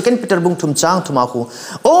สต์ second Peter บุงทุ่มจางทุ่มอาคู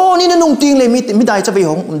โอ้นี่นั่นนุ่งติงเลยมิได้จะไป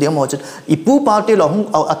ห้องเดี๋ยวหมอจะอีปูปาร์ตี้เราห้อง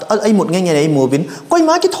เอาไอ้หมดไงไอ้หมอบินก้อยม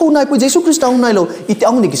าคิดเท่าไหนปุยเยซูคริสต์เท่าไหนเราอีที่เอ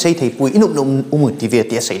าหนึ่งใส่ไทยปุยอินุมุดที่เว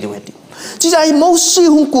ทีใส่ด้วยที่จีใจโมซี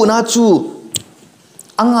หุ่งกูน่าจู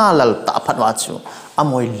อังอาลตาพัดว่าจูอ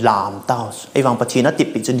มวยลามเต้าไอ้วังปะทีนัดติด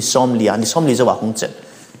ปีจนิสอมลีจะว่าหุ่งเจน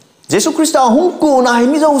เยซูคริสต์หุ่งกูน่าให้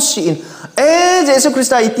มิจฉาเยซูคริส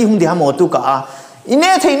ต์อีที่หุ่งเดียหมอตุกะอินเน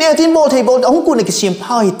ที่โมเทบอลหุ่งกูนี่ก็เสียง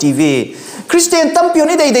พ่อฮิตทีวีคริสเตียนตั้มพิว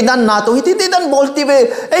นี่ได้ดันนาโตฮิตได้ดันบอลทีวี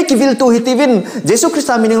ไอ้กิวิลตูฮิตทีวินเยซูคริส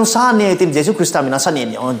ต์มีนสานเนี่ยที่เยซูคริสต์มีนสานเ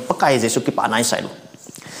นี่ยปะกายเยซูกิปานายใส่ลู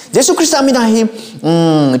เยซูคริสต์มีนาฮิ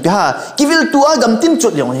พี่ฮะกิวิลตัวกำตินจุ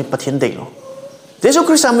ดเดียวให้ปะเทียนเดียวเยซูค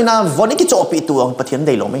ริสต์มีนาวันนี้กิจอบปีตัวปะเทียนเ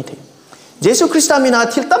ดียวไม่ถึงเยซูคริสต์มีนา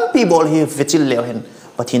ที่ตั้มปีบอลฮิเวจิลเลวเห็น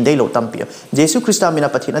ปะเทียนเดียวตั้มปีเยซูคริสต์มีนา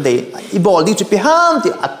ปะเทียนเดียวอีบอลดีจุดพี่ฮาม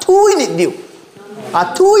ที่อัทุยนิดเดียว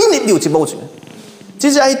จีบจูจี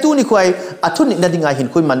จะไอ้ตู้นี่ควายอัทุนิดนั่นดิ่งไงเห็น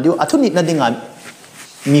คุยมันเดียวอัทุนิดนั่นดิ่งไง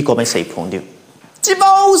มีก็ไม่ใส่พงเดียวจีบ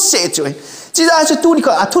เสียจุยจีจะไอ้ตู้นี่ค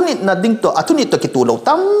วายอัทุนิดนั่นดิ่งตัวอัทุนิดตัวกิตัวเรา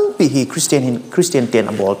ตั้มปีฮีคริสเตียนเตียน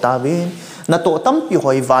บอลตาเวนนั่นตัวตั้มปีห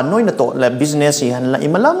อยวานน้อยนั่นตัวและบิสเนสยันละอิ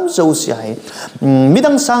มาลัมโจเสียมิ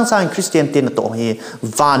ดังสร้างคริสเตียนเตียนนั่นตัวฮี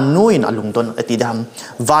วานน้อยนั่นลุงต้นไอ้ที่ด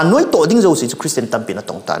ำวานน้อยตัวดิ่งโจเสียคริสเตียนตั้มปีนั่น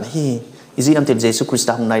ตรงตาฮีอิจิอัมเทนเยซูคริส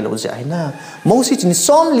ต์หุ่งในโลกใจนะมองสิจิน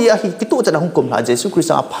ซ้อมเลียฮิกิตุจะหุ่งกุมหาเยซูคริส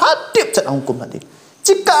ต์อาพัดเดียบจะหุ่งกุมหาดิ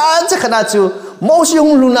จิการจะขนาดจูมองสิ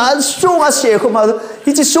หุ่งลุนาช่วงอาเซียเข้ามา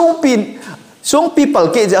ฮิจิช่วงปีปัล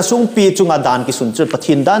เกจะช่วงปีจุงอาดานกิสุนจุดปะ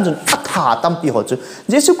ทินด้านจุนอัฐาตั้มปีหัวจู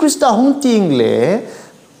เยซูคริสต์หุ่งจริงเลย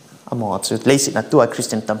อมอจูเลยสินะตัวคริสเ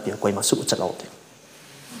ตียนตั้มปีกวยมาสู้จะเล่าดิ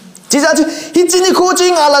จิจ้าจูฮิจินิโคจิ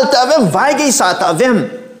งอาลัลตาเวมไวเกยสาตาเวม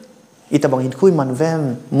ita bang hin kui man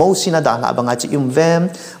vem mo sina dalha banga chi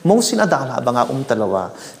vem mo sina dalha banga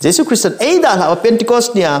talawa jesu christian ei dalha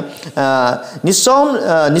pentecost nia nisom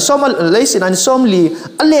leisina nisom li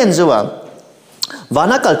alen zawa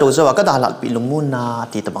wana kalto zawa ka dalha pi lungmun na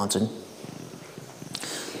ti tabang chun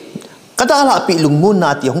ka dalha pi lungmun na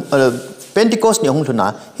ti pentecost ni hong thuna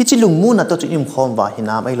hi chi lungmun na to chu im khom wa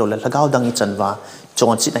hinam ai lo la lagaw dang i chanwaจอ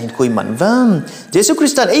นสินะเห็นคุยมันว่าเยซูคริ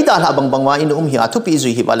สต์ไอ้ดาลาบังว่าอินหิอาทุปีจุ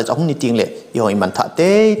ยหิบาลจะหุ่นนิติงเลยย่อยมันทัดเต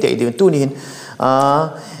ะเดี๋ยวตู้นี้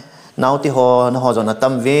นาวที่หอจนตั้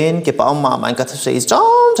มเวนเก็บเอามามันก็ใส่จ้อ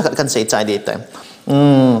งจะกันใส่ใจเด็ดแต่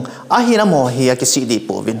หินะโมหิอากิสิดี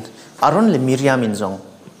ปูวินอารอนเลมิริยามินจง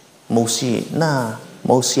โมซี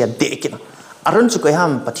เด็กนะอารอนจุกยา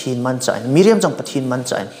มปะทินมันใจมิริยามจงปะทินมันใ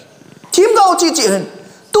จทีมเก่าจี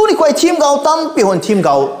ตู้นี่ควายทีมเก่าตั้มปีหนทีมเ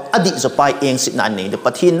ก่าอดีตจะไปเองสินันนี่เดี๋ยวป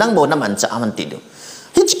ะทีนั่งบนน้ำมันจะมันติด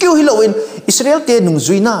ฮิจิคิวฮิโลวินอิสราเอลเตนุง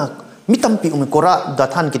จุยนามิตั้มปีอุมโกระดั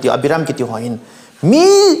ทันกิติอับรามกิติหอยินมี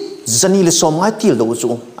จันนิลสมง่ายติลดูจู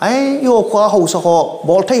ไอ้โยควาหูสหบ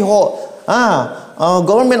อลไทยหอ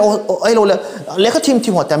government ไอ้โลเล็กทีม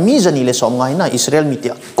หัวแต่มีจันนิลสมง่ายนะอิสราเอลมีเดี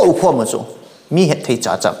ยกูความันจูมีเหตุไทยจ้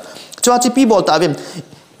าจ้าจีปีบอลตาเวน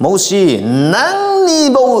โมซีนั่งนี่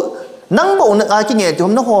บู นังบ่นักอากิเงยที่ผ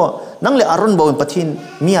มนักหัวนังเลยอารมณ์บ่เป็นปะทิน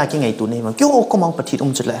มีอากิเงยตัวนี้มันเกี่ยวกับมองปะทิน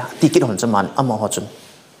จุดเลยตีกิดหันจะมันอมอจุน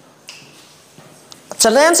จะ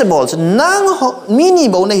เล่นจะบอกจะนังมีนี่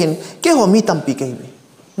บ่ในเห็นเกี่ยวมีตั้มปีเกี่ยว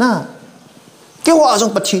น่ะเกี่ยวอาจง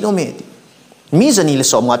ปะทินเอาเมติมีจะนี่เลย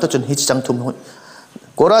สมงาตัวจนฮิตจังทุ่มหุ่น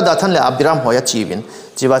กราดาท่านเลยอับดิรามหอยจีวิน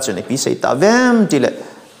จีว่าจนไอปีเสตาเวมที่เลย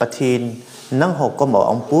ปะทินนังหกก็มา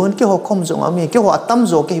อัมพูนเกี่ยวกับคมจงเอาเมเกี่ยวกับตั้มโ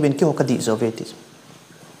จเกี่ยวกับเกี่ยวกับดีโจเวติ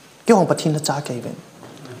เกี่ยวกับปะทินละจ้าเกี่ยวกับ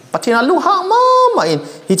ปะทินลูกหางมาอิน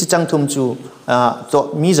ฮิตจังทุ่มจูตัว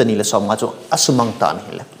มีจะนี่เลยสมงาจูอสุมังตานเฮ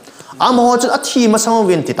ลอามหัวจุดอัฐิมาสังเ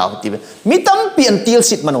วียนติดตาติเวมีตั้มเปลี่ยนตีล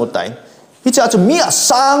สิทธิ์มโนตายฮิตจะมี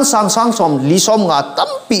สร้างสมลิสมงาตั้ม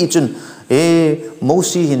ปีจุนมู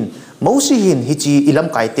ซีหินฮิจีอิลัม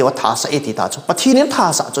ไก่เตียวท่าสะเอติตาจูปะทีนี้ท่า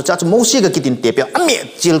สะจูจ้าจูมูซีก็กินเตียเปียอันเม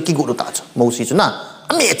จิลกิกุรุตาจูมูซีจูน่ะ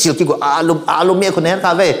อันเมจิลกิกุอาลุเมียคนนี้ค่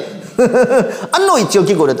ะเว้ยอันโนยจิล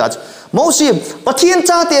กิกุรุตาจูมูซีปะทีนี้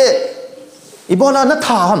จ้าเตอีบอลน่ะ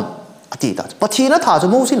ท่าหัมอติตาจูปะทีนี้ท่าจู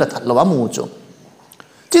มูซีน่ะท่าละว่ามูจู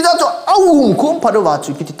ที่จ้าจูเอาหุ่นคุ้มพอดว่า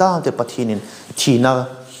จูกิติตาเตปะทีนี้ทีน่ะ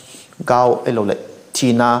ก้าวเอโลเลที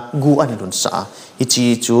น่ะกูอันลุนสาฮิจี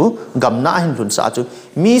จูกำน้าหินลุนสาจู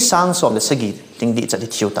มีสังสมเลสกิลิงดีจะได้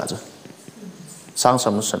เที่ยวตาจูสังส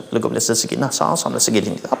มเลสแล้วก็เลสกินะสังสมเลสกิ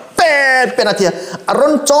ลิงดีเป็นอะไรอาร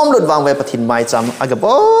มณ์จอมหลุดวางไว้ปะทินไม้จำอากาบ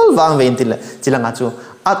อลวางไว้อินทิเลยจิลังอาจู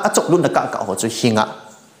อาจกลุดนักกะหัวจูหิงะ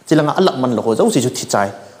จิลังอัลลักมันหลัวจูสิจูทิใจ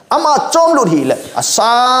อามาจอมหลุดหิเลย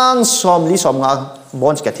สังสมลิสมงาบอ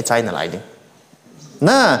นจะแกทิใจนั่นไรดิน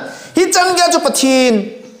ะฮิจังแกจูปะทิน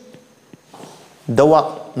ดาว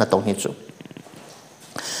น่ะตรงนี้จู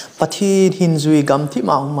ปะทีนหินซุยกำที่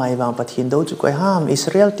มาไม่บางปะทีนดาวจุกวยห้ามอิส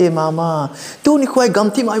ราเอลเตมาตัวนี้ควยก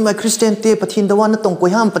ำที่ไม่คริสเตียนเตปะทีนดาวันนั้นตรงกว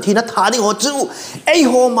ยห้ามปะทีนนัทธาดิหัวจูไอโ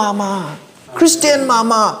ฮมาคริสเตียนมา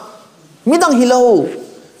มิดังฮิโล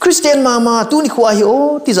คริสเตียนมาตัวนี้ควยโอ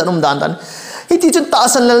ที่จะนุ่มดันฮิที่จนตา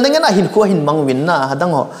สันเลนงั้นหินควยหินมังวินนะฮัดัง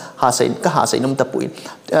หัวหาใส่นุ่มตะปุย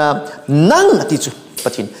นั่งที่จุปะ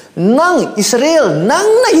ทีนนั่งอิสราเอลนั่ง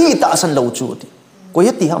นะฮิตาสันเลวจูติก็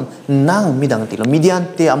ยัดที่ห้ามนั่งมีดังที่เรามีเดียน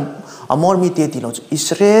เตะอมอร์มีเตะที่เราอิส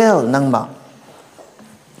ราเอลนั่งมา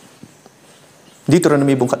ดิตรน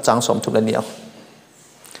มีบุญขัดจังสมทุกเรื่องนี้เอา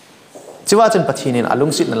ที่ว่าจนปะทีนี่นะลุ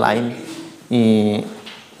งสิทธิ์นั่นไลน์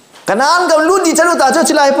กันนั้นกับรุ่นที่ฉันรู้ตาเจ้า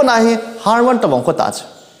ชิลายพนัยฮาร์วันตะบงก็ตาเจ้า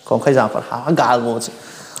ของใครจังฝันหากาลโมจ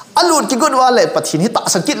อันรุ่นที่กุดว่าเลยปะทีนี่ตา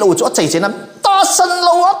สังกิตเราจ้าใจเจนั้นตาสันเร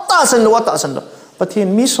าปะที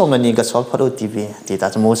มีสมัยนี้ก็สอบพอดูทีวีที่ตา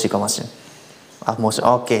จะโมสิก็มาสิโมสิโอ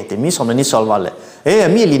เคแต่มีสมัยนี้สอบว่าเลย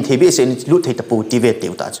มีลินทีวีเซนลุดให้ตะปูทีวีเตี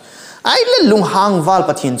ยวตาไอ้เล่นลุงหางวาล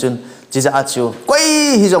ปะทีนจนจิจะอาจูก้อย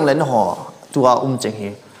ฮิจงเล่นห่อตัวเจงเฮ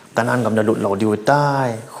กันนั้นกำลังลุดเราดีไว้ตาย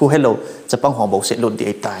คู่ให้เราจะป้องห่อบอกเสร็จลุดดีไ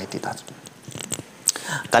อ้ตายที่ตา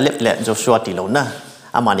การเล็บแหละโจชัวตีเรานะ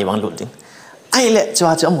อามานี่วังลุดจริงไอ้เละจะ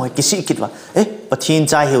ว่าจะเอาหมวยกิสิคิดว่าปะทีน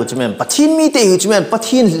ใจหิวจุ่มปะทีนมีเตหิวจุ่มปะ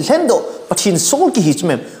ทีนเล่นโดปะทีนส่งกิหิวจุ่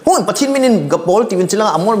มหุ่นปะทีนไม่นินกับบอลที่วินจิลัง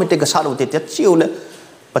อมอร์ไม่เตกระสาดูเตะเชี่ยวเลย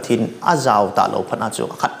ปะทีนอาจาวตาเราพันอาจู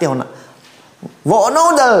ขัดเดียวนะวอโน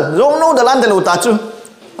เดลร้องโนเดลันเดลูตาจู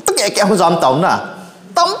ตะแก่หุ่นจำเต่านะ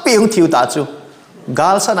ตั้มปีหุ่นทิวตาจูกา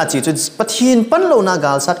ลสันอาจิจูปะทีนปั้นโลนาก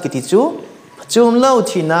าลสัตกิติจูจูมเล่า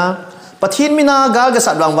ทีนะปะทีนมินากาลก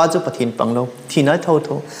ษัตริย์วางวาจูปะทีนปังโลทีนั้นเท่า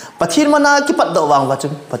ปะทีนมานากิปัดดวางวาจู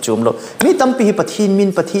ปะจูมโลมีตั้มปีปะทีนมิน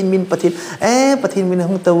ปะทีนปะทีนมิน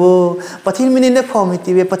หงตัวปะทีนมินเนคอมิ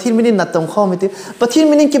ติเวปะทีนมินนัดตงคอมิติปะทีน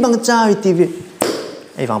มินกิบังจ้าวิติเว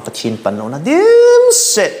ไอ้วางปะทีนปันโลนะดิม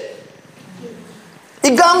เสร็จอี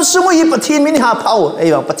กามสมุยปะทีนมินหาเผาไอ้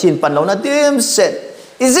วางปะทีนปันโลนะดิมเสร็จ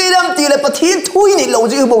อีเจดัมตีเลยปะทีนทุยนี่เรา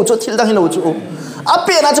จะบอกจุดที่ตั้งให้เราจูอาเ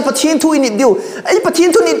ปียน่าจะปะทีนทุยนิดเดียวไอ้ปะทีน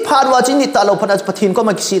ทุยนิดพาดว่าจินิดตาเราพนักปะทีนก็ม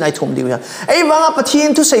าคิดนายทมเดียวอย่างไอ้วางปะทีน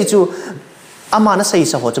ทุใส่จูอามานะใส่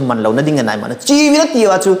สะหัวจะมันเรานั่นดิ้งกันไหนมันจีวินัดเดียว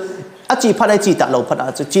จูอาจีพาได้จีตาเราพนั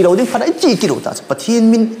กจีเราดิ้งพาได้จีกิโลตาปะทีน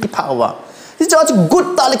มินอีพาวะที่จะจูกุด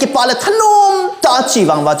ตาเลยกิปาเลยทนุมตาจี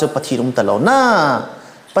วางว่าจูปะทีนตาเราน่า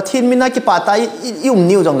ปะทีนมินน่ากิปาตายุ่ม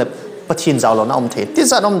นิ้วจังเลยปะทีนเจ้าเราน่าเทที่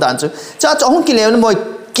จะน้องด่านจูจะจ้องกิเลนบ่อย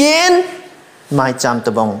เกณฑ์ไม่จำต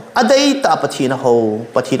ะบงอดีตตาปะทีนะโฮ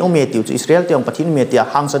ปะทีนองเมติวจูอิสราเอลเตียงปะทีนเมติอา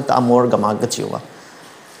หังสันตามอร์กามากจิวะ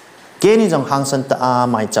เกณฑ์นี่จังหังสันตา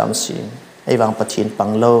ไม่จำสิไอ้วางปะทีนปัง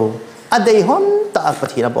โลอดีตฮอนตาปะ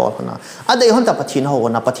ทีนะบอลนะอดีตฮอนตาปะทีนะโฮ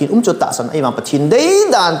นะปะทีนจุดตาสันไอ้วางปะทีนได้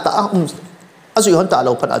ด่านตาอาจุยฮอนตาเร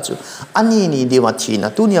าพันอาจุอันนี้นี่เดียวมาทีนะ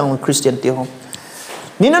ตุนี่ยังคริสเตียนเตียว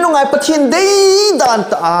นี่นั่นไงปะทีนได้ด่าน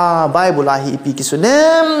ตาไบเบิลลาฮีปีกิสุเน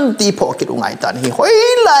มตีพอกิดงไงตานี่หอย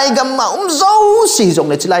ไหลกัมมาเจ้าสี่จง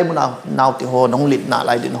เลยจิไลมุนาวติโฮน้องลิดนาไห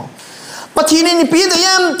ลดินโฮปะ ปะทีนี่ปีเดีย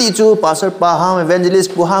มตีจูพาสเตอร์ปาฮามเอเวนเจลิส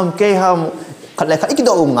ปูฮามเกฮามขัดเลยขัดอีก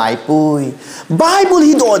ตัวง่ายปุยไบเบิล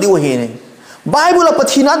ฮิโดดิวเฮนไบเบิลปะ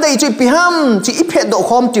ทีนั้นได้จุยพิฮามจีอีเพดดอกค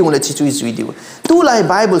อมติวเลยจีจุยจุยดิวตู้ไล่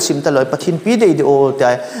ไบเบิลซิมตลอดปะทีนปีเดียดิโอแต่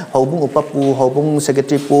เขาบุ้งอุปปูเขาบุ้งเซกเร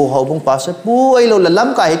ตรีปูเขาบุ้งพาสเตอร์ปูไอ้เราละล้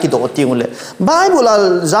ำกายให้กิดดอกติวเลยไบเบิล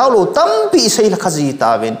เจ้าเราตั้มปีใส่ละขจีต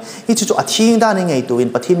าเวนฮิจูอธิงด้านยังไงตัวเอง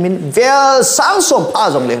ปะทีนมินเวลสังสมพา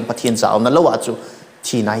จงเลยปะทีนเจ้านั่นละว่าจู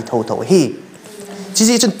ที่ไหนเท่าเฮจี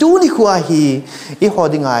จีจนตู้นี่ขวาฮีอีหอ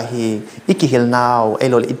ดิงาฮีอีกิเฮลนาวไอ้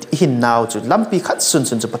โลอีหินนาวจูลำปีขัดสุน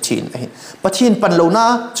จูปะทีนปะทีนปันโลนา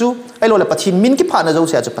จูไอ้โลเลยปะทีนมินกิผ่านนะจูเ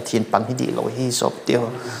สียจูปะทีนปังฮิดีโลฮีสอบเดียว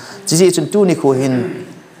จีจีจนตู้นี่ขวาหิน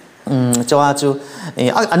จ้าจู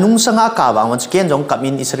อนุสังอากาวังวันสเกนจงกับมิ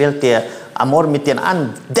นอิสราเอลเตียอามอร์มิเตียนอัน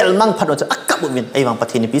เดลมังพัดว่าจะอักกับบุญไอ้วังปะ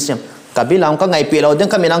ทีนพิเศษกับบิลองก็ไงปีเราเดิน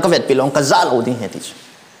กับมินังก็เวทปีเราก็ซาเราดิ้งเฮติจู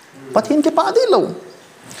ปะทีนกิป่าดีโล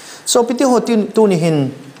so piti ho tu ni hin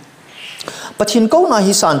pathin ko na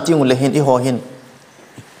hi san tiung le hin I ho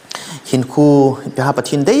hin khu pe ha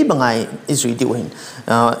pathin dei bangai izui di hin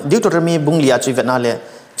Deuteronomy bunglia chu vet na le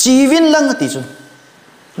chiwin lang ati chu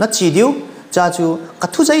na chi diu cha chu ka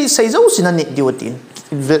thu jai sei zo sin ni diu ti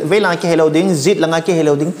ve la ke hello ding zit la ke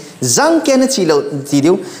hello ding zang ke na chi lo ti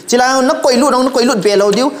diu chi la na koi lut be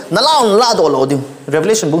lo diu na la do lo diu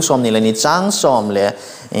Revelation bung som ni le ni chang som le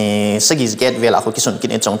sagis get vela ko kison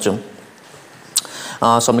kin chong chung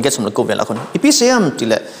som get som ko vela kon ipisiam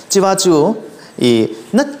tile chiwa chu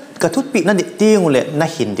na ka thut pi na tiung le na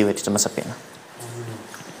hin diwe ti chama sapena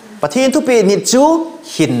pathin tu pi ni chu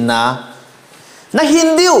hin na hin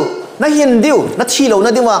diu na thi lo na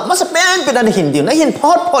diwa ma sapen pe na hin diu na hin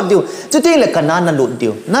phot diu chu ting le kanan na lut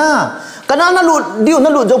diu na kanan na lut diu na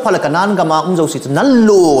lut jo phala kanan ga ma jo si na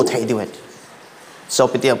lo thai diu so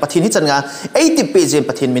pitia pathin hi changa 80 page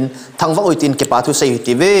pathin min thangwa oitin ke pathu sei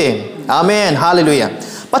ti ve amen hallelujah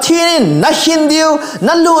pathin na hin diu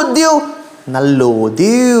na lo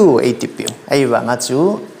diu 80 pi ai wa nga chu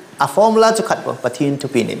a formula chu khat bo pathin tu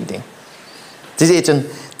pi nin ding ji chen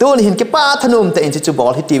tu ni hin ke pa thanum te in chu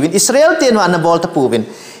bol hi ti win Israel ten wa na bol ta pu win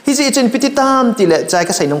hi ji chen piti tam ti le chai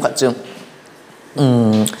ka sai nom khat chu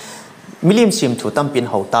มิลิมซิมถูตั้มเป็น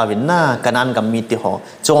หัวตาวินน่ากันนันกับมีติหอ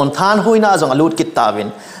จอนทานหุยน่าจงอลูดกิตตาวิน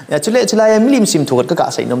จุเล่จุลายมิลิมซิมถูก็กะ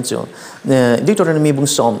ใส่นมจูดิตัวนั้นมีบุ้ง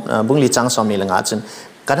ซ้อมบุ้งลีจังซ้อมนี่ละงาจน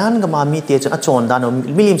กันนันกับมามีเตียจนจอนดาน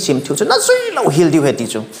มิลิมซิมถูจนน่าสุยเราฮิลดิวเฮติ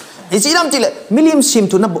จูไอ้จีรัมจิเล่มิลิมซิม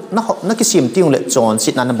ถูน่ากิซิมติงเล่จอนสิ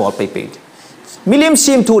นั่นบอลไปมิลิม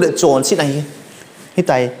ซิมถูเล่จอนสิไหนฮิ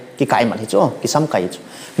ตายกิไก่มาที่จูกิซ้ำไก่จู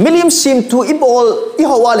มิลิมซิมถูอีบอลอี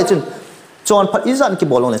หัวเลยจนจอนพัดอิจันกี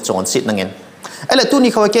บอลลงเลยจอนซิดนั่งเงินไอ้เล่ตัว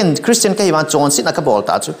นี้เขาเก่งคริสเตียนก็ยังมาจอนซิดนักบอล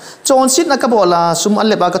ตาจูจอนซิดนักบอลละซุมอัน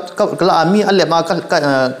เล็บก็ละมีอันเล็บมา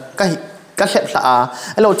ก็เห็ดละ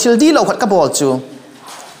ไอ้เราทิลดีเราขัดกับบอลจู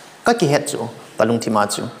ก็กี่เห็ดจูปลุงที่มา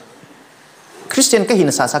จูคริสเตียนก็หิน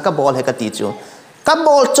สากับบอลให้กตีจูกับบ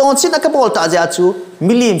อลจอนซิดนักบอลตาเจ้าจู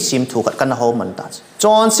มิลลิมซิมถูกกันหัวมันตาจูจ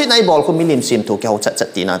อนซิดในบอลก็มิลลิมซิมถูกเขาจัด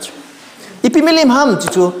ตีน่าจูอีพีมิลลิมฮัม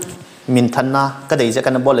จูมินทันนะก็ได้จะกั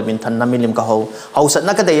นบอลเลยมินทันนะมิลิมก็เขาสัตน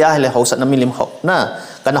ะก็ได้ยาเลยเขาสัตนะมิลิมเขานะ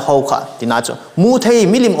กันเขาค่ะที่น่าจะมูเท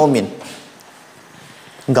มิลิมอมิน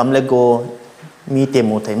กำเล็กโกมีเต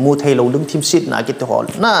มูเทเราดึงทีมซิดนะกิตหอล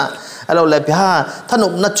นะเราเลยพี่ฮะท่าน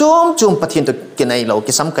น่ะจุ่มปะเทียนตัวกินไอเรา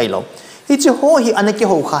กิซ้ำไก่เราที่จะโหฮีอันนี้กี่เ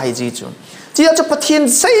ขาขายจีจุนที่จะปะเทียน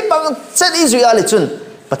ใส่บังจัดอีจุยอะไรจุน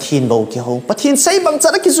ปะเทียนเบากี่เขาปะเทียนใส่บังจั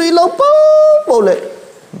ดกี่จุยเราเบาเลย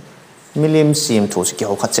มิลิมซิมถูกสิเกี่ย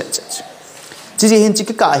วขัดเจ็ดจีเห็นจิ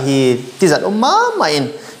กกะฮีที่จัดออกมาไม่เห็น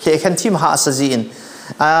เห็นที่มหาสจีน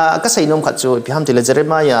ก็ใส่นมขัดจูพี่ฮัมติเลเจเร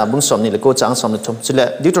มายาบุ้งสมนี่เลโก้จังสมนี่ทุ่มจิเล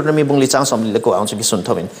ดิวตรมีบุ้งลีจังสมนี่เลโก้อังจุกิสุนท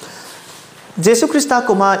วินเยซูคริสต์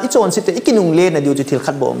ก็มาอีโจนสิเตอีกินุงเล่นดิวจุทิล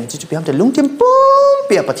ขัดบ่มจิพี่ฮัมติลุงทิมปุ้มเ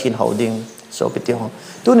ปียปะทินเขาดิ่งโซปิติฮอง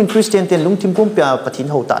ตัวนึงคริสเตียนเตียนลุงทิมปุ้มเปียปะทิน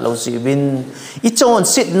เขาตาเราสิวินอีโจน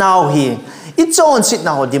สินาวฮีอีจอนสิน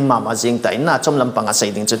าดิมมาจิงไตน่าจอมลำปังอาศัย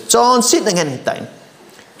ดิ่งจนจอนสินั่งเงินไต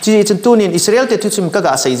จีจนตัวนี้อิสราเอลเตตุชิมก็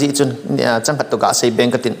อาศัยจีจนจังหัดตัวอาศัยเบง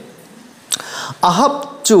กันตินอาฮับ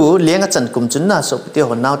จูเลี้ยงจันกุมจุนน่าสบเที่ย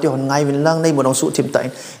วหนาวเที่ยวง่ายวินล่างในบนองสุทิมไต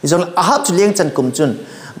อีจนอาฮับจูเลี้ยงจันกุมจุน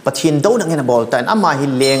ปะทินโดนั่งเงินบอลไตอามาหิ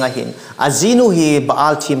เลี้ยงหินอาจีนูฮีบา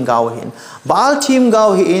ลทีมกาวหินบาลทีมกาว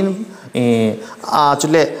หินจุ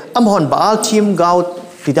เล่อมหอนบาลทีมกาว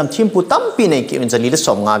ที่ทำทีมผู้ตั้มปีในเกี่ยวกับลีดส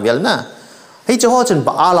มงาเวลน่ะให้เจ้าจน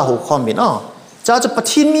บ้าละหัวคอมบินอ๋อเจ้าจะปะ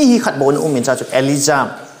ทินมีฮีขัดโบนอุ้มมินเจ้าจะเอลิ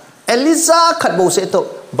ซาขัดโบเสต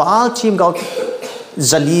บ้าทีมเขา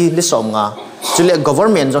จะลีลิสอมงาจุเล่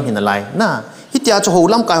government จงหินอะไรน่ะฮิตยาจะหัว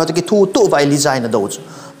ลำกายเขาจะกิทูตู้ไวลิซายน่ะดูจู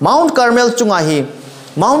Mount Carmel จุงอาฮี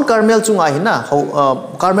Mount Carmel chungai na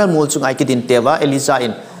Carmel mul chungai ki din tewa Eliza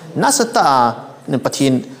in nasata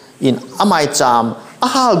pathin in amai cham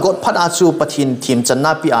ahal god phat achu pathin thim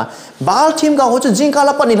channa pia bal thim ga ho chu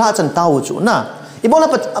jingkala panil ha chan tau chu na ibola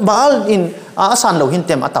bal in asan lo hin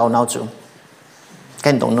tem ataw naw chu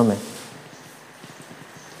ken dong no me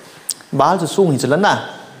bal chu sung hi chalan na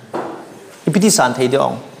ipiti san thei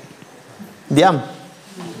deong diam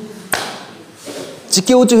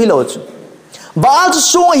chikiu chu hi lo chu bal chu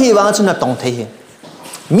sung hi wa chu na tong thei hi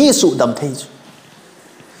mi su dam thei chu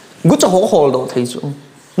gu chu ho hol do thei chu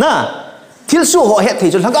na thil su ho het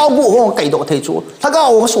thei chu lagao bu ho kai do thei chu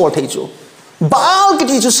lagao ho sol thei chu bal ki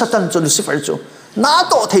ti chu satan chu Lucifer chu na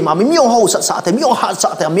to thei ma mi myo ho sa thei myo ha sa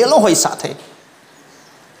thei mi lo hoi sa thei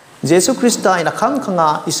Jesus Christa in a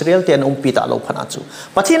khanga Israel ten pita lo phana chu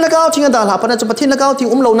pathin lagao thinga dal ha pana chu pathin lagao ti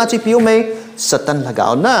lo na chi piu me satan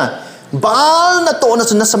lagao na bal na to na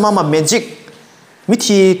chu na sama ma magic mi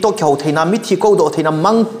thi to khau theina mi thi ko do theina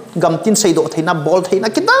mang gam tin sei do theina bol theina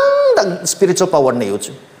kitang dang spiritual power ne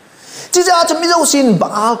chu chi ja chu mi zo sin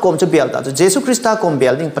bal kom chu bel ta chu Jesus Christa kom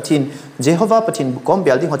bel ding pathin Jehovah pathin kom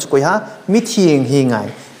bel ding ho chu koi ha mi thing hi ngai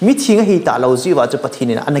mi thing hi ta lo ji wa chu pathin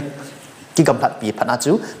ni an ki gam phat pi phana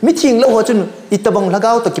chu mi thing lo ho chun itabang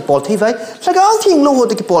lagao to ki pol thei vai lagao thing lo ho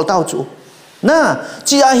to ki pol tau chu na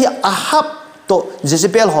chi a hi ahab to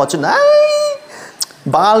Jezebel ho chun ai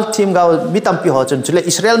bal thim gao mi tam pi ho chun chule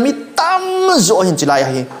Israel mi tam zo hin chilai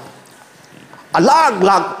hi alag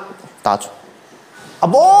lag ta chu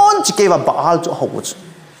abon chi ke wa bal chu ho chu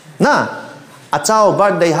na achao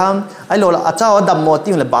birthday ham ai lo la achao dam mo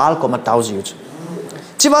ting le bal ko ma tau ji chu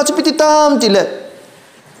chi ba chu piti tam ti le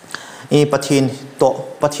e pathin to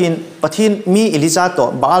pathin mi Eliza to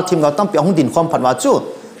bal thim ga tam pi hong din khom phat wa chu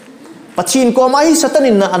pathin ko mai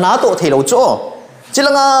satanin ana to thelo chu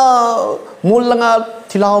chilanga mulanga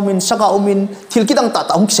thilao min saka umin thilkidang ta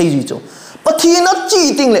ta hong sei ji chu pathin a chi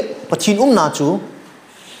ting le pathin na chu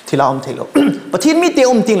thilao thelo pathin mi te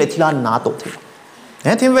ting le thilan na to thelo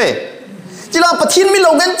he thim ve chila pathin mi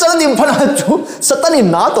lo gan chang dim phana chu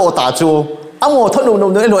satanin na to ta chu amo thonu no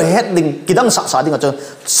no lo het ding kidang sa ding chu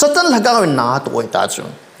satan lagao na to ta chu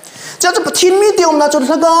cha chu pathin mi te na chu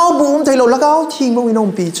lagao bu thelo lagao thing mo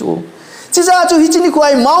inom pi chu chi ja chu hi chini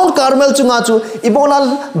kwai Mount Carmel chu nga chu ibola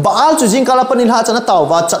baal chu jingkala panil ha chana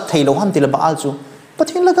tawa chat thailo ham tila baal chu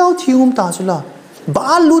pathin lagao thium ta chu la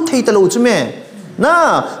baal lu thei ta lo chu me na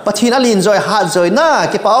pathin alin joy ha joy na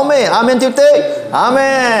ke pau me amen tiu te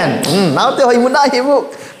amen now te hoi mun na hi bu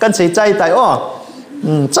kan sei chai tai o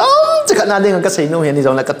chom chi ka na ding ka sei no he ni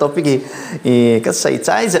jong la ka topic ki ka sei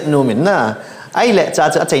chai zet no min na ai le cha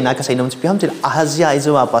cha chai na ka sei nom chi piam chi ahazia ai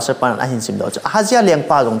zo pastor pan a hin sim do chu ahazia leng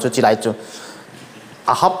pa jong chu chi lai chu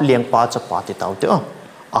ahab leng pa cha pa ti tau te o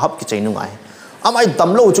ahab ki chai nu ngai amai dam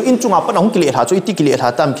lo chu in chunga pan hong ki le tha chu iti ki le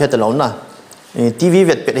tha tam khe ta lo na TV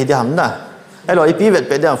vet pe de ham na ai lo ip vet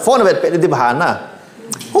pe de phone vet pe de ba na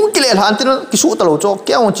hong ki le tha an tin ki su ta lo chu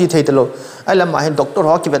ke ong chi thei ta lo ai lam ma hen doctor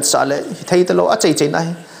ho ki vet sa le thei ta lo a chai chai na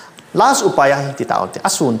last upaya hi ti tau te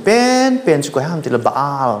asun pen chu ko ham ti lo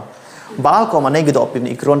baal ko manai gido pin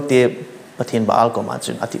ikron te pathin baal ko ma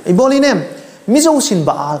chun ati iboli nem mizo sin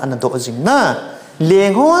baal an do jing na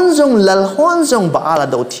leng hon jong lal hon jong baal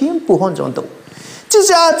do thim pu hon jong do chi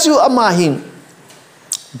ja chu ama hin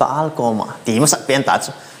baal ko ma ti ma sak pen ta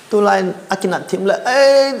chu tu lain akina thim la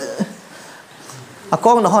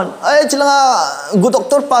akong na hon chilanga gu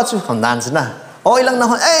doctor pa chu hon dan na oi lang na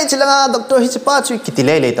hon chilanga doctor hi pa chu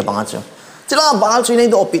kitile le ta banga chu chilanga baal chu nei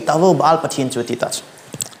do opi ta wo baal pathin chu ti ta chu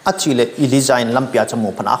achile Eliza in lampia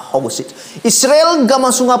chamu phana hausit Israel gama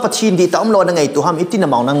sunga pathin di tam lo na ngai tu ham itina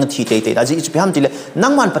maung nang thi te te da ji ichpi ham tile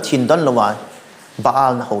nangman pathin don lo wa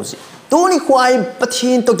baal na hausi tu ni khwai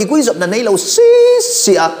pathin to ki gui job na nei lo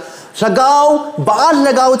si a lagao baal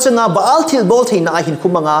lagao changa baal thil bol theina hin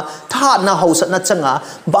khumanga tha na hausat na changa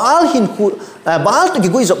baal hin khu baal to ki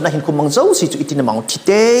gui job na hin khumang zo si chu itina maung thi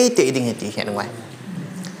te ding he ti hen ngai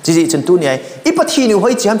ji chen tu ni ai ipathi ni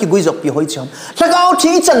hoi cham ki gui jok pi hoi cham lagao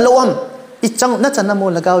thi chan lo am i chang na chan na mo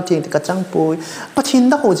lagao thi ka chang poi pathin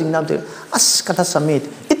da ho jing nam te as ka ta samit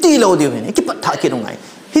iti lo dio ni ki pat tha ki ngai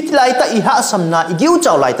hit lai ta i ha sam na i giu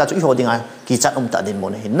chaw lai ta chu i ho ding ai ki chat ta din mo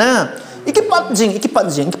na hin na iki pat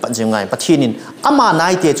jing ngai pathin in ama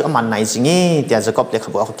nai te chu ama nai jing e tia jacob le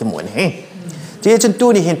khabo ko ki mo ni he ji chen tu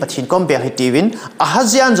ni hin pathin kom be hi tivin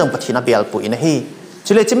ahazian jong pathin a bel pu in he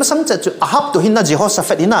chile chima sam cha ahab to hinna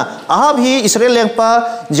Jehoshaphat hina ahab hi Israel lengpa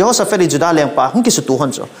Jehoshaphat Juda lengpa hung ki su tu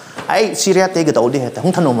hon cho ai Syria te ga dawdi heta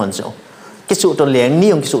hung thano man cho ki su to leng ni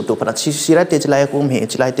hung ki su to para Syria te chilai ko me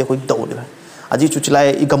chilai te hoi dawdi aji chu chilai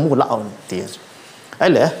i gamu la on te ai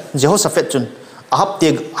le Jehoshaphat chun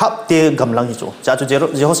hap te gamlang hi chu cha chu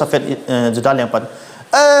Jehoshaphat Judah leng pan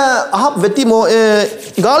ahab veti mo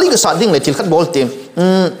gali ga sa ding le til khat bol te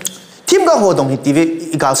tim ga ho dong hi ti ve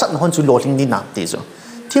gal sat hon chu lo thing ni na te zo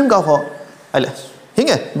tim ga ho ale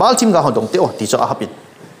hinge bal tim ga ho dong te o ti cho ahab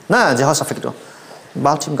na Jehoshaphat do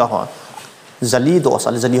bal tim ga ho zali do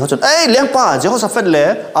sal zali ho chon leng pa Jehoshaphat le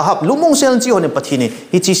ahab lumong sel chi ho ne pathini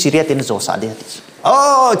hi chi Syria ten zo sa de ti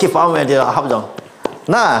ki pa me de ahab dong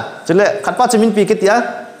na chule khat pa chamin pi ke tia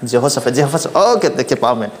Jehoshaphat ke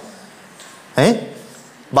pa me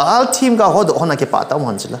Baal team ga ho do hona ke pa ta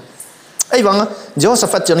mon chila bang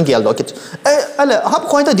Jehoshaphat chen gel do ke ale hab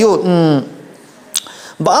khoi ta dio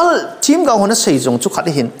Baal team ga hona sei jong chu khat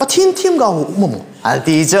hin pathin team ga hu mum al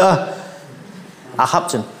ti cha ahab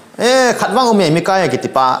chen khat wang me mi ka ya ke ti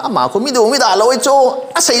pa ama ko mi da lo cho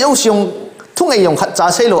a sei lo siong thung ei yong khat cha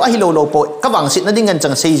sei lo a hi lo po ka wang sit na ding an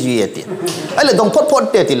chang sei ji ti ale dong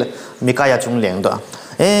phot te ti mi ka ya chung leng do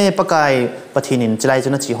pakai pathinin chilai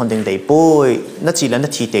chuna chi honding dei poi na chi lan na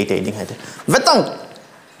thi te ding ha de vetang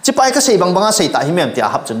chi pai ka sei bang banga sei ta hi mem tia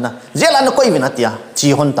hap chun na jela na koi vina tia chi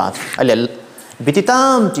hon ta ale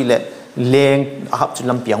bititam ti le leng hap chun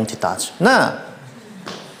lam piang thi ta na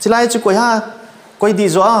chilai chu koi ha koi di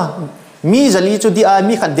zo mi zali chu di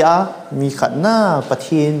mi khat dia mi khat na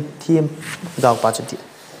pathin thim gaw pa chu ti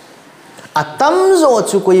atam zo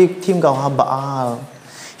chu koi thim gaw ha baal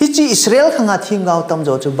hichi Israel khanga thim gaw tam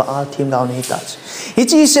zo chu baal thim gaw ni ta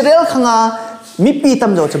hichi Israel khanga mi pi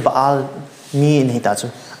tam zo chu baal mi ni ta chu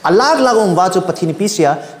alag lagom wa chu pathin pi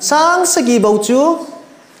sia sang sagi bau chu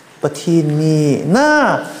pathin mi na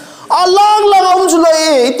alag lagom chu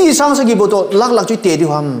lai ti sang sagi bo to lag chu te di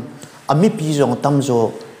ham ami pi zong tam zo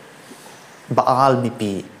baal mi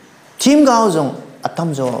pi thim gaw zong atam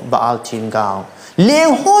zo baal thim gaw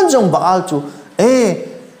leng hon zong baal chu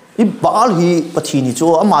i baal hi pathini cho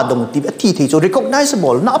ama dong ti thi cho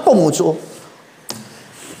recognizable na pomu cho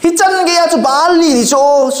hi chan ge ya chu baal li ni cho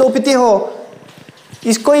so piti ho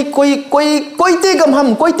is koi te gam ham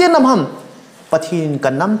koi te nam ham pathin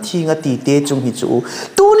kan nam thi nga ti te chung hi chu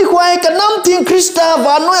tu ni khwai kan nam thing Krista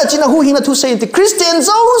wa no ya china hu hi na thu sei ti Christian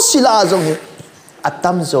zo sila zong hi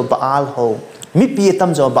atam zo baal ho mi pi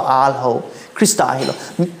atam zo baal ho Krista hi lo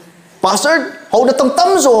pastor ho na tong tam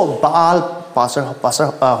zo baal pastor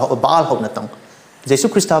baal ho na tong Jesus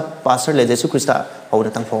Krista pastor le Jesus Krista ho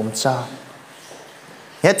na tong form cha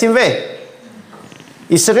he tim ve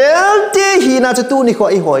Israel te hi na tu ni ko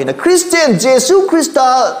hoi na Christian Jesus Krista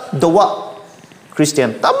dowa Christian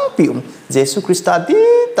tam pium Jesus Krista di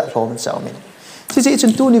ta form cha men si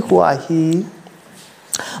chun tu ni ko hi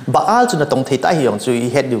baal chu na tong thei ta hi yong chu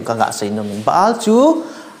het du ka ga sei no min baal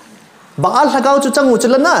lagao chu changu chu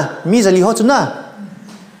lana mi zali ho chu na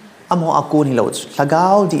amo aku ni lo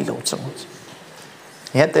lagao di lo chung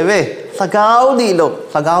he te ve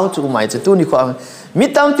lagao chu mai chu tu ni ko mi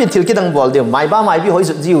tam pin thil ki dang bol de mai ba mai bi hoi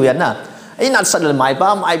zu jiu yan na nat sat mai ba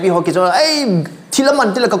mai bi ho ki jo thilaman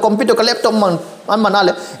til ka computer ka laptop man man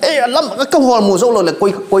ale lam ka hol mu zo lo le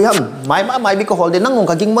koi ham mai ba mai bi ka hol de nang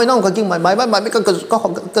ka king mai ba mai bi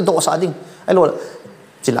ka do sa ding ai lo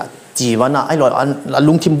chila jiwana ai lo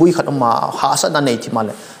lung thim bui khat ma ha sa na nei thima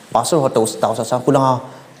le pastor ho to sa kulanga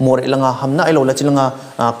more langa hamna ai lo la chilanga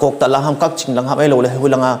kok ta la ham kak ching lang ham ai lo le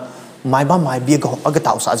hulanga mai ba mai bi go aga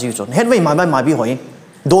taw sa ji chon het wei mai bi hoi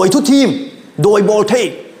doi thu thim doi bol thei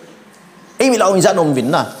ai mi law in za nom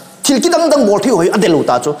vin na thil ki dang bol thei hoi adelo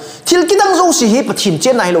ta cho thil ki dang zo si hi pathin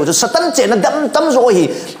chen nai lo cho satan chen na dam tam zo hi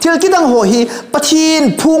thil ki dang ho hi pathin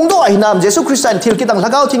phung do ai nam Jesus Christian thil ki dang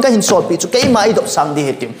lagao thin ka hin sot pi chu ke mai dop sang di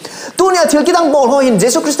hetim tu nia thil ki dang bol ho hin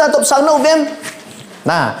Jesus Christian dop sang no vem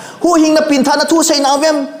na hu hing na pin tha na thu sei na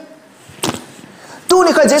vem tu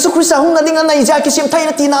ni ka Jesus Christ hung na ding na ja ki sim thai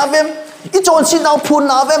na ti na vem I chon sin na phun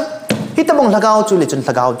na vem hi ta bong lagao chu le chun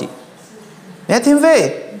lagao di ne thim ve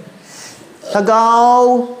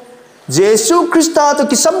lagao Jesus Christ to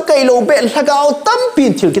ki sam kai lo be lagao tam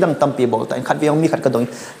pin thil ki dang tam pi bol ta khat ve mi khat ka dong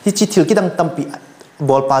hi chi thil ki dang tam pi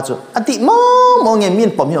bol pa chu ati mo nge min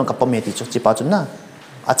pom hi ka pom ti chu chi pa chu na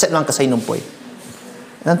a chet lang ka sai nom poi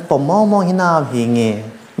nan pom mo hina hi nge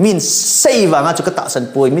min sei wa nga chu ka ta san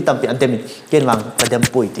poi mi tam pi antem ken wang ka dem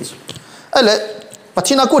poi ti ale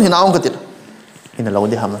pathina kun hina ong ka ti hina lo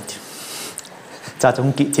de ham ti cha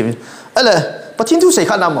chung ki ti ale pathin thu sei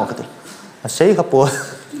kha na mo ka ti sei ka po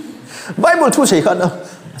Bible thu sei kha na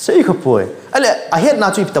sei ka po ale a het na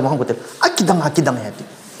chu pi tam hang ka ti akidang he ti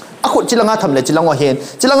akho chilanga tham le chilanga hen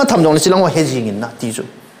chilanga tham dong le chilanga he jing in na ti chu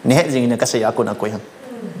ne he jing in ka sei akon a koi ham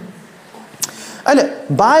ale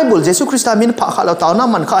Bible Jesus Christ min pha khala taw na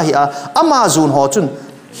man kha hi a Amazon ho chun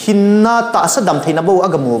hinna ta sa dam theina bo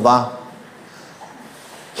agamu ba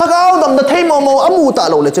lagao dam da thei mo amu ta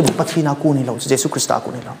lo le chu pathina ku ni lo Jesus Christ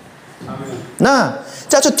ku ni lo na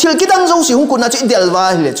cha chu thil ki dang zo si hung ku na chu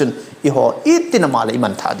delwa le chun I ho itina ma le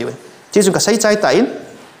man tha diwe Jesus ka sai chai ta in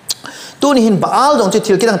tu ni hin baal dong chu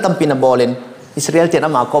thil ki dang tampi na bolen Israel te na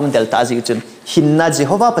ma kom delta ji chun hinna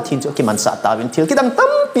Jehovah pathin chu ki man sa ta win thil ki dang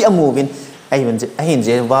tampi amu win ai hin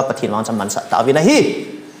Jehovah pathin ma cha man sa ta win hi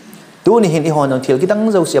tu ni hin I ho nong thil ki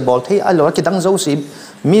dang zo si bol thei a lo ki dang zo si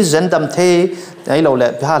mi zen dam thei ai lo le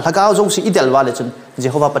ha lagao zo si idelwa le chun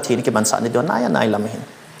Jehovah pathin ki man sa ni do na ya nai lam hin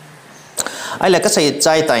ai la ka sai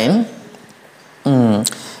chai ta in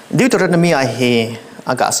Deuteronomy ai he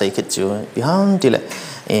aga sai khit chu bihan tile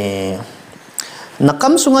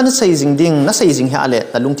nakam sunga na sai jing ding na sai jing ha le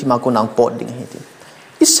ta lungti ma ko nang pot ding he ti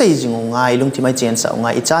I sai jing ngai lungti mai chen sa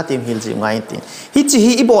ngai I cha tem hil ji ngai ti hi chi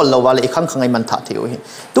hi I bol lo wala I khang khangai man tha theu hi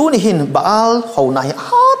tu ni hin baal ho na hi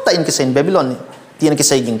ha ta in ke sen Babylon tian ke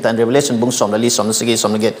sai ging tan Revelation bung som la li som na sigi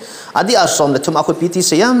som na get adi a som la thuma ko piti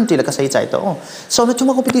sayam ti la ka sai chai to som la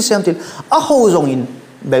thuma ko piti sayam ti a ho zong in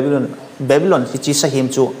Babylon hi chi sa him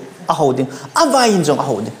chu a ho ding a vai in jong a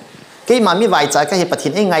ho ding ke ma mi vai cha ka he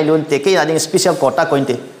pathin e ngai lun te ke ya ding special quota coin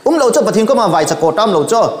te lo cho pathin ko ma vai cha quota lo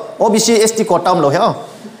cho OBC ST quota lo he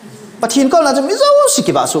pathin ko la cho mi zo si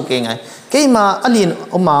ki ba su ke ngai ke ma alin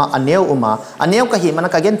uma aneu ka hi mana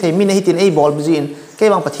ka gen the mi ne hitin e bol bjin ke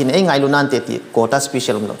bang pathin e ngai lunan te ti quota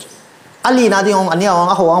special lo cho ali na ding ong aneu ong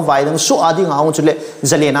a ho ong vai ding su a ding ong chu le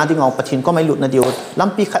zale na ding ong pathin ko mai lut na dio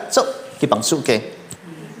lampi khat cho ki bang su ke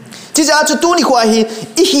chi ja chu tu ni khwa hi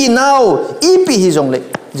I hi now I pi hi jong le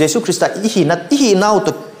Jesus Christ I hi now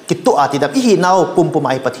to ki to ati da I hi now pum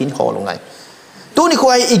ai pathin ho lo ngai tu ni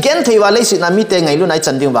khwa I gen thei wa le si na mi te ngai lu nai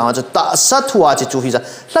chan ding wa chu ta sa thua chi chu hi ja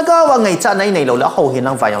laga wa ngai cha nai nei lo la ho hi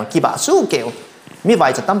nang vai yong ki ba su ke mi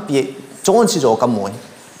vai cha tam pi chon si zo ka moi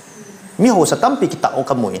mi ho sa tam pi ki ta o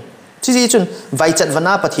ka moi chi ji chun vai chat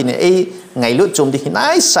vana pathin e ngai lu chum di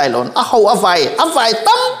nai silon a ho a vai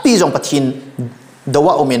tam pi jong pathin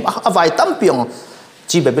dawa omen a vai tam piong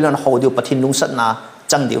chi Babylon ho dio pathin lung sat na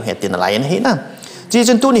chang dio he tin lai he na chi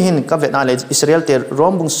chen tu ni hin ka vet na le Israel te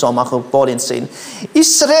rom bung soma ko Paul sin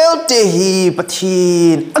Israel te hi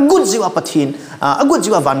pathin a good jiwa pathin a good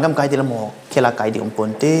jiwa van gam kai dil mo khela kai di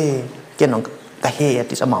pon te kenong ka he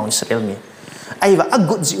at is among Israel mi ai wa a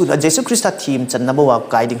good jiwa Jesus Christ team chan na bawa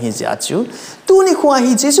kai ding hi ja chu tu ni khwa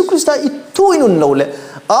hi Jesus Christ I tu inun lo le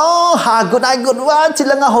oh ha good I good wa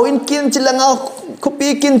chilanga hoin kin chilanga kupi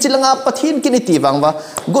kin chilanga pathin kin ti wangwa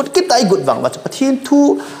good kit ai good wangwa pathin tu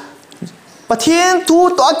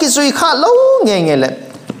to ki zui kha lo nge le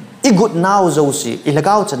I good now zo si I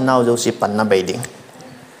lagao chan now zo si pan na baiding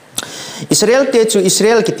Israel te chu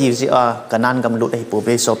Israel ki ti ji a kanan gam lu dai pu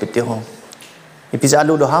be so pite ho ipiza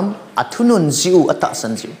lu do ham athunun jiu ata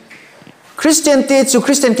san jiu Christian te chu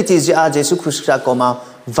Christian ki ti ji a Jesus Christ ko ma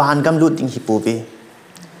van gam lu ding hi pu be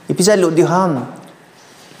ipiza lu di ham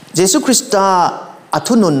Jesus Christa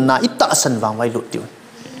athunun na ita san wang wai lu tiu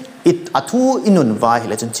it athu inun vai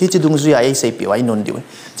la chun chi dung zui ai sei pi wai nun diu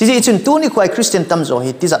chi chun tu ni khwai Christian tam zo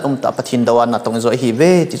hi ti zat ta pathin dawa na tong zo hi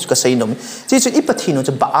ve ti ka sei nom chi chun I pathin no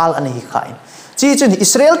baal an hi khai chi chun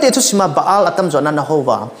Israel te chu sima baal atam zo na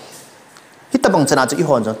hova hi tabang chana chu I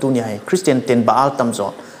hon zo tu ni hai Christian ten baal tam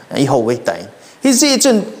zo I ho we tai hi chi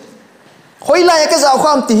chun hoi lai ka za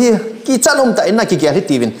kham ti hi ki chanom ta na ki ge hi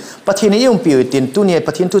tivin pathin ium pi tin tu ni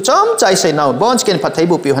pathin tu cham chai sei now bonch ken pathai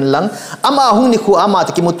bu pi han lang ama hung ni khu ama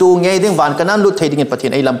ta ki mutu nge ding van kanan lu thei ding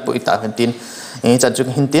pathin ai lam pu ta han tin e cha chu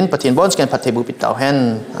hin tin pathin bonch ken pathai bu pi taw hen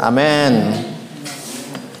amen